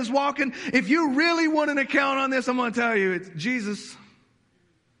man is walking, if you really want an account on this, I'm going to tell you, it's Jesus.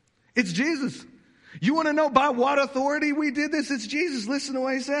 It's Jesus. You want to know by what authority we did this? It's Jesus. Listen to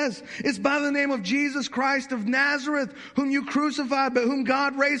what he says. It's by the name of Jesus Christ of Nazareth, whom you crucified, but whom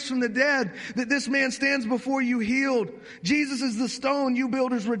God raised from the dead, that this man stands before you healed. Jesus is the stone you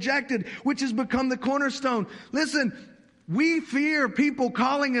builders rejected, which has become the cornerstone. Listen, we fear people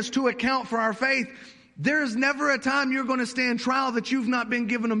calling us to account for our faith. There is never a time you're going to stand trial that you've not been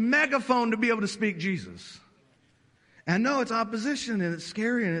given a megaphone to be able to speak Jesus. And no, it's opposition, and it's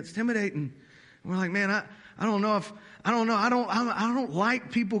scary, and it's intimidating. We're like, man, I don't know. I don't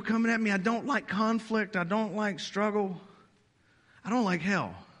like people coming at me. I don't like conflict. I don't like struggle. I don't like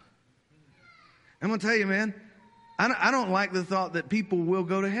hell. I'm going to tell you, man, I don't like the thought that people will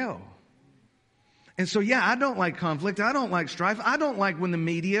go to hell. And so, yeah, I don't like conflict. I don't like strife. I don't like when the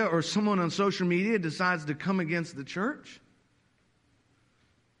media or someone on social media decides to come against the church.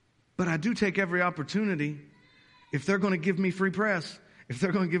 But I do take every opportunity. If they're going to give me free press, if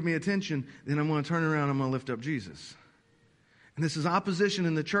they're going to give me attention, then I'm going to turn around and I'm going to lift up Jesus. And this is opposition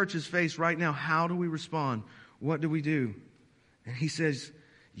in the church's face right now. How do we respond? What do we do? And he says,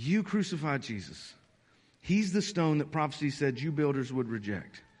 you crucified Jesus. He's the stone that prophecy said you builders would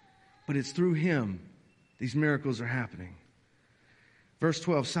reject. But it's through him these miracles are happening. Verse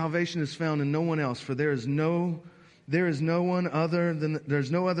 12, salvation is found in no one else, for there's no other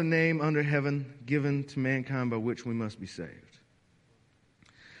name under heaven given to mankind by which we must be saved.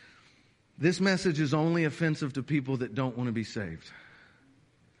 This message is only offensive to people that don't want to be saved.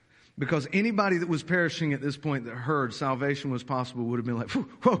 Because anybody that was perishing at this point that heard salvation was possible would have been like,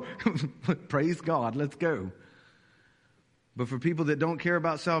 whoa, praise God, let's go. But for people that don't care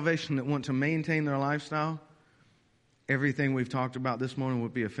about salvation, that want to maintain their lifestyle, everything we've talked about this morning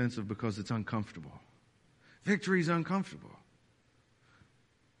would be offensive because it's uncomfortable. Victory is uncomfortable.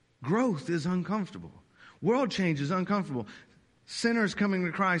 Growth is uncomfortable. World change is uncomfortable. Sinners coming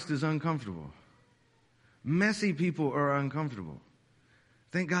to Christ is uncomfortable. Messy people are uncomfortable.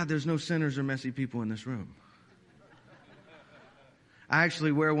 Thank God there's no sinners or messy people in this room. I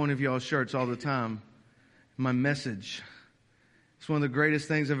actually wear one of y'all's shirts all the time. My message. It's one of the greatest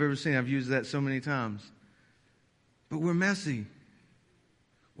things I've ever seen. I've used that so many times. But we're messy.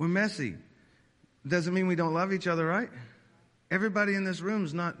 We're messy. Doesn't mean we don't love each other, right? Everybody in this room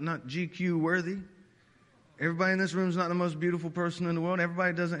is not GQ worthy. Everybody in this room is not the most beautiful person in the world.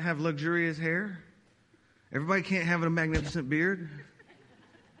 Everybody doesn't have luxurious hair. Everybody can't have a magnificent beard.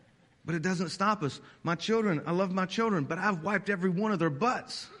 But it doesn't stop us. My children, I love my children, but I've wiped every one of their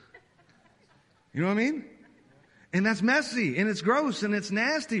butts. You know what I mean? And that's messy, and it's gross, and it's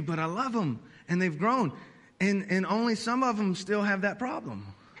nasty, but I love them, and they've grown. And only some of them still have that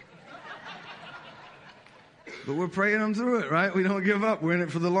problem. But we're praying them through it, right? We don't give up. We're in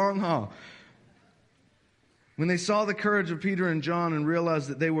it for the long haul. When they saw the courage of Peter and John and realized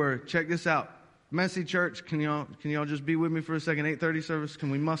that they were, check this out, messy church, can y'all just be with me for a second? 8:30 service, can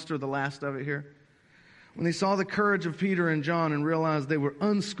we muster the last of it here? When they saw the courage of Peter and John and realized they were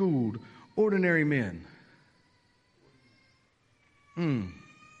unschooled, ordinary men.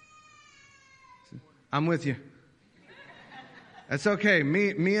 I'm with you. That's okay.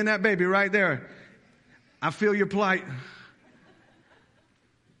 Me and that baby right there. I feel your plight.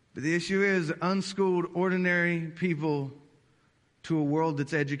 But the issue is unschooled, ordinary people to a world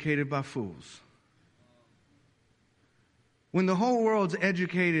that's educated by fools. When the whole world's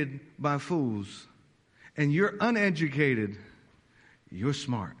educated by fools and you're uneducated, you're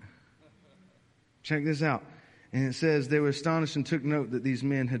smart. Check this out. And it says they were astonished and took note that these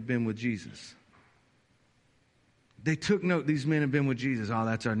men had been with Jesus. They took note these men had been with Jesus. Oh,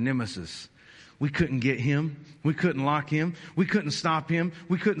 that's our nemesis. We couldn't get him. We couldn't lock him. We couldn't stop him.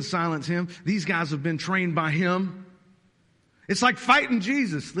 We couldn't silence him. These guys have been trained by him. It's like fighting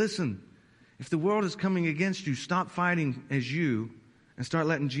Jesus. Listen, If the world is coming against you, stop fighting as you and start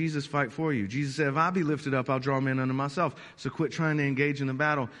letting Jesus fight for you. Jesus said, if I be lifted up, I'll draw men unto myself. So quit trying to engage in the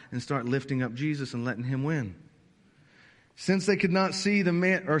battle and start lifting up Jesus and letting him win. Since they could see the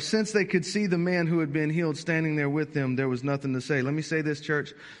man who had been healed standing there with them, there was nothing to say. Let me say this,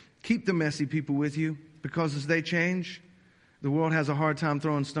 church. Keep the messy people with you, because as they change, the world has a hard time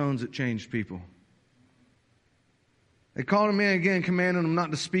throwing stones at changed people. They called him in again, commanding him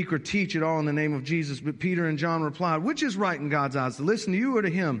not to speak or teach at all in the name of Jesus. But Peter and John replied, which is right in God's eyes, to listen to you or to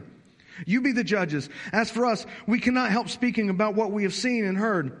him? You be the judges. As for us, we cannot help speaking about what we have seen and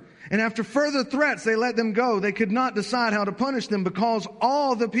heard. And after further threats, they let them go. They could not decide how to punish them because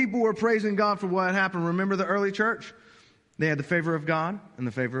all the people were praising God for what had happened. Remember the early church? They had the favor of God and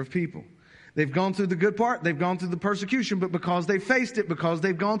the favor of people. They've gone through the good part. They've gone through the persecution. But because they faced it, because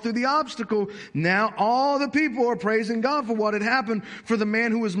they've gone through the obstacle, now all the people are praising God for what had happened. For the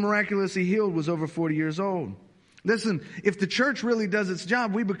man who was miraculously healed was over 40 years old. Listen, if the church really does its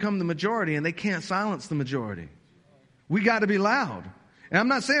job, we become the majority, and they can't silence the majority. We got to be loud. And I'm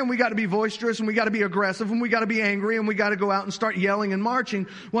not saying we got to be boisterous and we got to be aggressive and we got to be angry and we got to go out and start yelling and marching.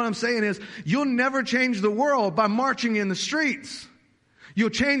 What I'm saying is, you'll never change the world by marching in the streets. You'll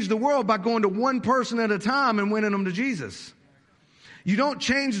change the world by going to one person at a time and winning them to Jesus. You don't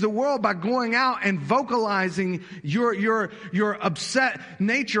change the world by going out and vocalizing your upset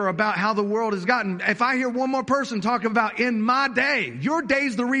nature about how the world has gotten. If I hear one more person talk about in my day, your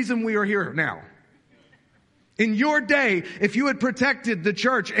day's the reason we are here now. In your day, if you had protected the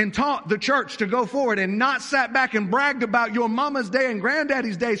church and taught the church to go forward and not sat back and bragged about your mama's day and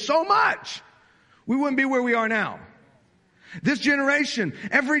granddaddy's day so much, we wouldn't be where we are now. This generation,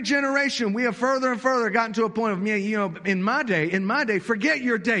 every generation, we have further and further gotten to a point of, in my day, forget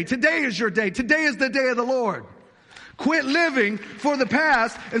your day. Today is your day. Today is the day of the Lord. Quit living for the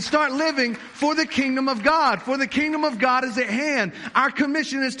past and start living for the kingdom of God. For the kingdom of God is at hand. Our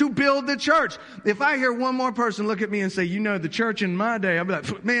commission is to build the church. If I hear one more person look at me and say, the church in my day, I'll be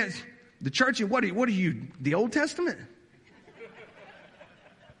like, man, the church, what are you, the Old Testament?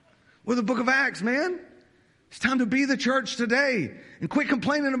 We're the book of Acts, man. It's time to be the church today. And quit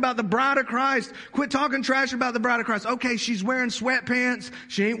complaining about the bride of Christ. Quit talking trash about the bride of Christ. Okay, she's wearing sweatpants.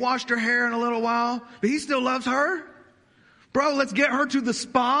 She ain't washed her hair in a little while. But he still loves her. Bro, let's get her to the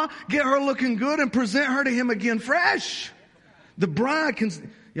spa, get her looking good, and present her to him again fresh. The bride can...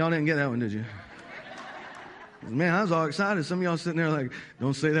 Y'all didn't get that one, did you? Man, I was all excited. Some of y'all sitting there like,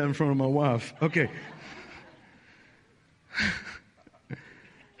 don't say that in front of my wife. Okay.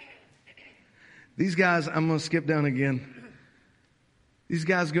 These guys, I'm going to skip down again. These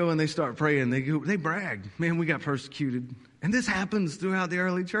guys go and they start praying. They brag. Man, we got persecuted. And this happens throughout the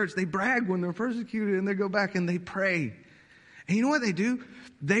early church. They brag when they're persecuted and they go back and they pray. And you know what they do?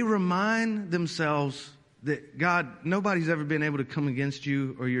 They remind themselves that God, nobody's ever been able to come against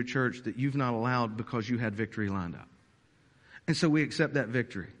you or your church that you've not allowed because you had victory lined up. And so we accept that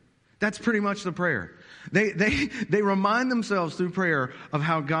victory. That's pretty much the prayer. They remind themselves through prayer of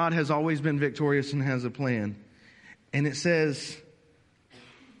how God has always been victorious and has a plan. And it says,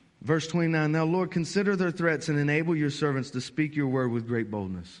 verse 29, now Lord, consider their threats and enable your servants to speak your word with great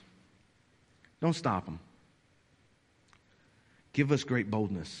boldness. Don't stop them. Give us great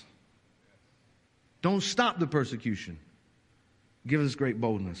boldness. Don't stop the persecution. Give us great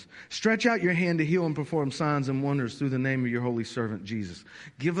boldness. Stretch out your hand to heal and perform signs and wonders through the name of your holy servant, Jesus.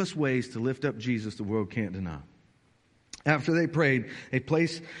 Give us ways to lift up Jesus the world can't deny. After they prayed, the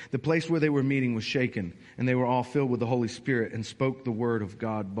place where they were meeting was shaken, and they were all filled with the Holy Spirit and spoke the word of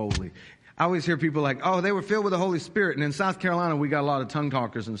God boldly. I always hear people like, oh, they were filled with the Holy Spirit. And in South Carolina, we got a lot of tongue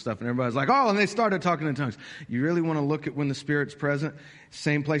talkers and stuff. And everybody's like, oh, and they started talking in tongues. You really want to look at when the Spirit's present?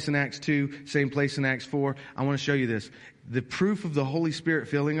 Same place in Acts 2, same place in Acts 4. I want to show you this. The proof of the Holy Spirit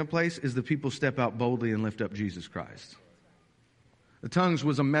filling a place is the people step out boldly and lift up Jesus Christ. The tongues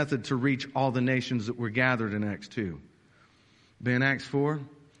was a method to reach all the nations that were gathered in Acts 2. But in Acts 4,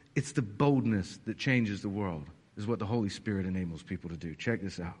 it's the boldness that changes the world, is what the Holy Spirit enables people to do. Check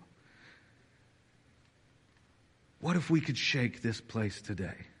this out. What if we could shake this place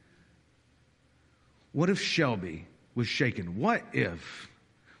today? What if Shelby was shaken? What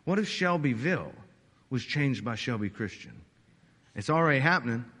if Shelbyville was changed by Shelby Christian? It's already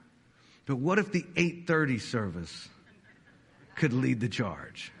happening. But what if the 8:30 service could lead the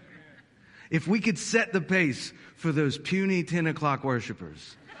charge? If we could set the pace for those puny 10 o'clock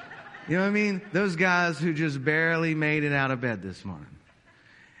worshipers. You know what I mean? Those guys who just barely made it out of bed this morning.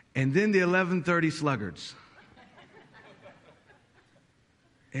 And then the 11:30 sluggards.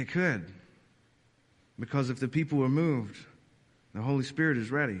 It could. Because if the people are moved, the Holy Spirit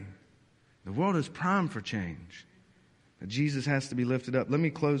is ready. The world is primed for change. But Jesus has to be lifted up. Let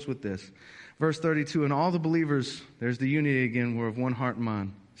me close with this. Verse 32, and all the believers, there's the unity again, were of one heart and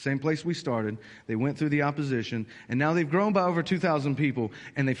mind. Same place we started. They went through the opposition, and now they've grown by over 2,000 people,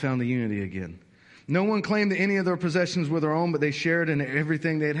 and they found the unity again. No one claimed that any of their possessions were their own, but they shared in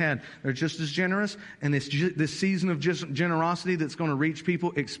everything they had. They're just as generous, and this season of generosity that's going to reach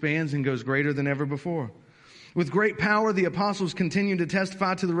people expands and goes greater than ever before. With great power, the apostles continued to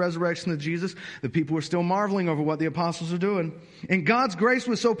testify to the resurrection of Jesus. The people were still marveling over what the apostles are doing. And God's grace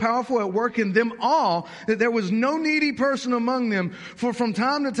was so powerful at work in them all that there was no needy person among them. For from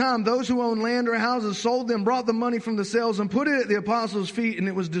time to time, those who owned land or houses sold them, brought the money from the sales, and put it at the apostles' feet, and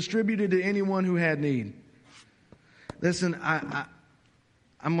it was distributed to anyone who had need. Listen,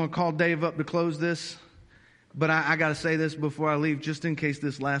 I'm going to call Dave up to close this. But I got to say this before I leave, just in case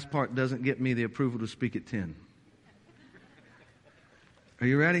this last part doesn't get me the approval to speak at 10. Are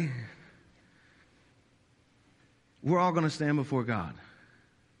you ready? We're all going to stand before God.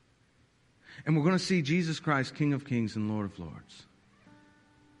 And we're going to see Jesus Christ, King of Kings and Lord of Lords.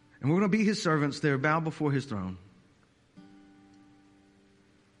 And we're going to be His servants there, bow before His throne.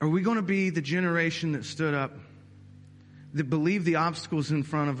 Are we going to be the generation that stood up, that believed the obstacles in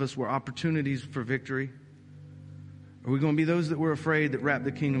front of us were opportunities for victory? Are we going to be those that were afraid that wrapped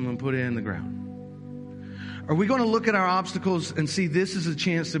the kingdom and put it in the ground? Are we going to look at our obstacles and see this is a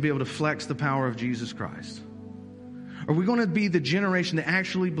chance to be able to flex the power of Jesus Christ? Are we going to be the generation that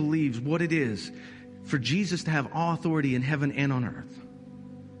actually believes what it is for Jesus to have all authority in heaven and on earth?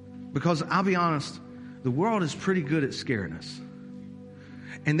 Because I'll be honest, the world is pretty good at scaring us.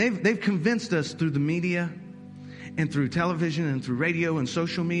 And they've convinced us through the media and through television and through radio and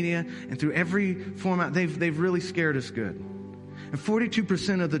social media and through every format, they've really scared us good. And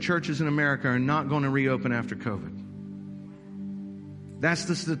 42% of the churches in America are not going to reopen after COVID. That's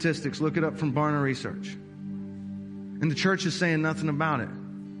the statistics. Look it up from Barna Research. And the church is saying nothing about it.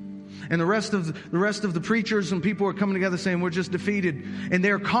 And the rest of the preachers and people are coming together saying we're just defeated. And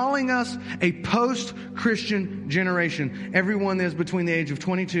they're calling us a post-Christian generation. Everyone is between the age of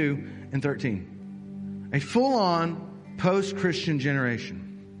 22 and 13. A full-on post-Christian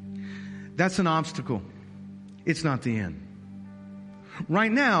generation. That's an obstacle. It's not the end.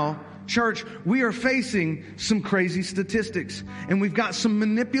 Right now, church, we are facing some crazy statistics. And we've got some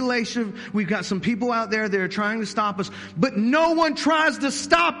manipulation. We've got some people out there that are trying to stop us. But no one tries to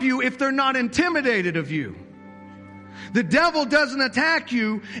stop you if they're not intimidated of you. The devil doesn't attack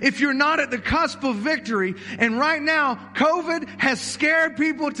you if you're not at the cusp of victory. And right now, COVID has scared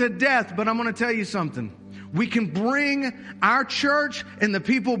people to death. But I'm going to tell you something. We can bring our church and the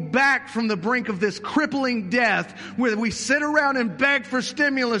people back from the brink of this crippling death where we sit around and beg for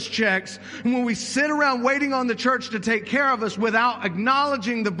stimulus checks and when we sit around waiting on the church to take care of us without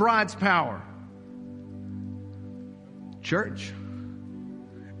acknowledging the bride's power. Church,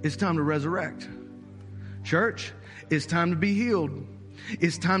 it's time to resurrect. Church, it's time to be healed.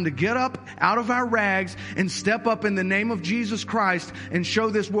 It's time to get up out of our rags and step up in the name of Jesus Christ and show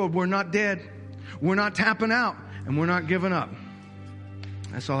this world we're not dead. We're not tapping out, and we're not giving up.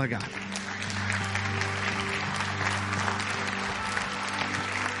 That's all I got.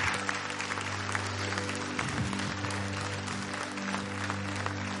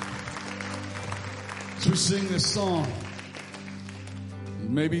 As we sing this song,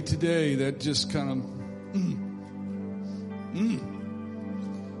 maybe today that just kind of,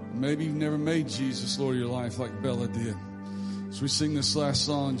 maybe you've never made Jesus Lord of your life like Bella did. So we sing this last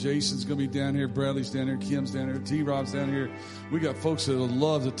song. Jason's going to be down here. Bradley's down here. Kim's down here. T-Rob's down here. We got folks that would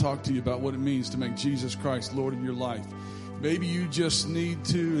love to talk to you about what it means to make Jesus Christ Lord of your life. Maybe you just need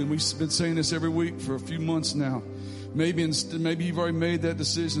to, and we've been saying this every week for a few months now. Maybe you've already made that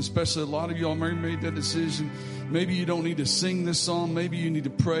decision, especially a lot of y'all already made that decision. Maybe you don't need to sing this song. Maybe you need to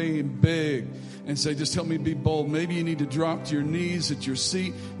pray and beg and say, just help me be bold. Maybe you need to drop to your knees at your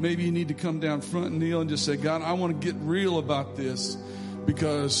seat. Maybe you need to come down front and kneel and just say, God, I want to get real about this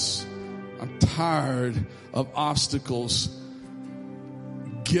because I'm tired of obstacles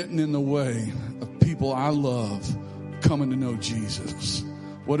getting in the way of people I love coming to know Jesus.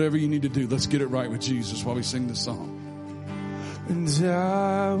 Whatever you need to do, let's get it right with Jesus while we sing this song. And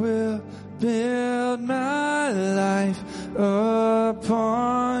I will build my life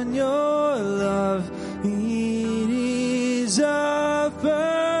upon your love. It is a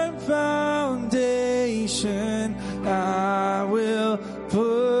firm foundation. I will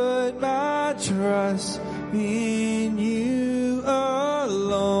put my trust in you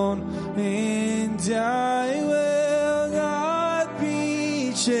alone, and I will not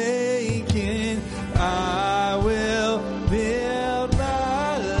be shaken. I will build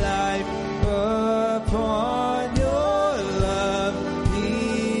my life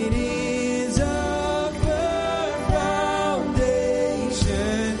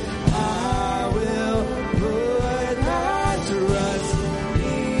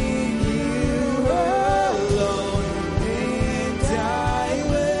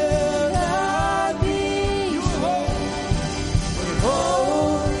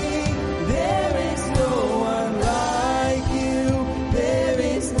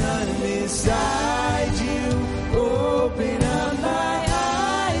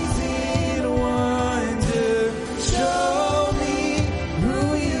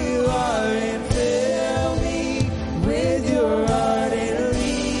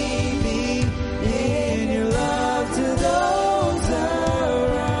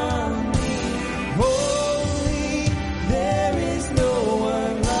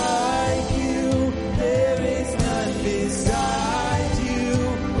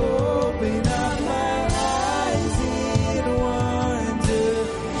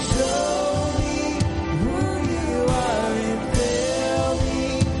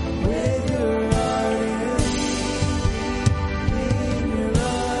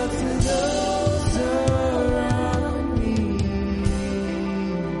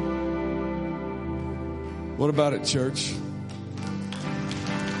What about it, church?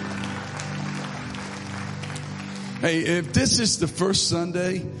 Hey, if this is the first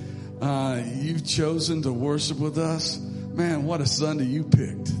Sunday you've chosen to worship with us, man, what a Sunday you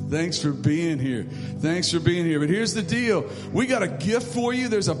picked. Thanks for being here. Thanks for being here. But here's the deal. We got a gift for you.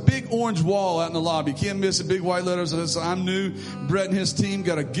 There's a big orange wall out in the lobby. You can't miss it. Big white letters that says, I'm new. Brett and his team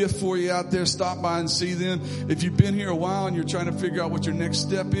got a gift for you out there. Stop by and see them. If you've been here a while and you're trying to figure out what your next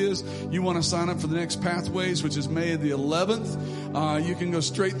step is, you want to sign up for the next Pathways, which is May the 11th. You can go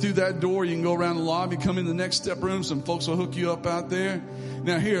straight through that door. You can go around the lobby, come in the next step room. Some folks will hook you up out there.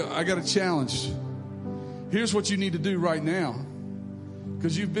 Now here, I got a challenge. Here's what you need to do right now.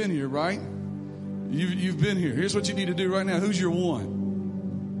 Because you've been here, right? You've been here. Here's what you need to do right now. Who's your one?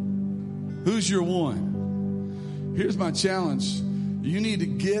 Who's your one? Here's my challenge. You need to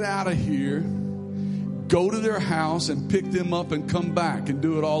get out of here, go to their house and pick them up and come back and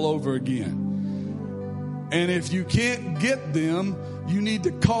do it all over again. And if you can't get them, you need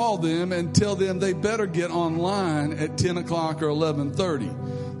to call them and tell them they better get online at 10 o'clock or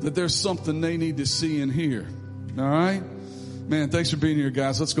 11:30. That there's something they need to see and hear. All right? Man, thanks for being here,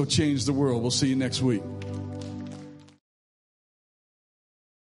 guys. Let's go change the world. We'll see you next week.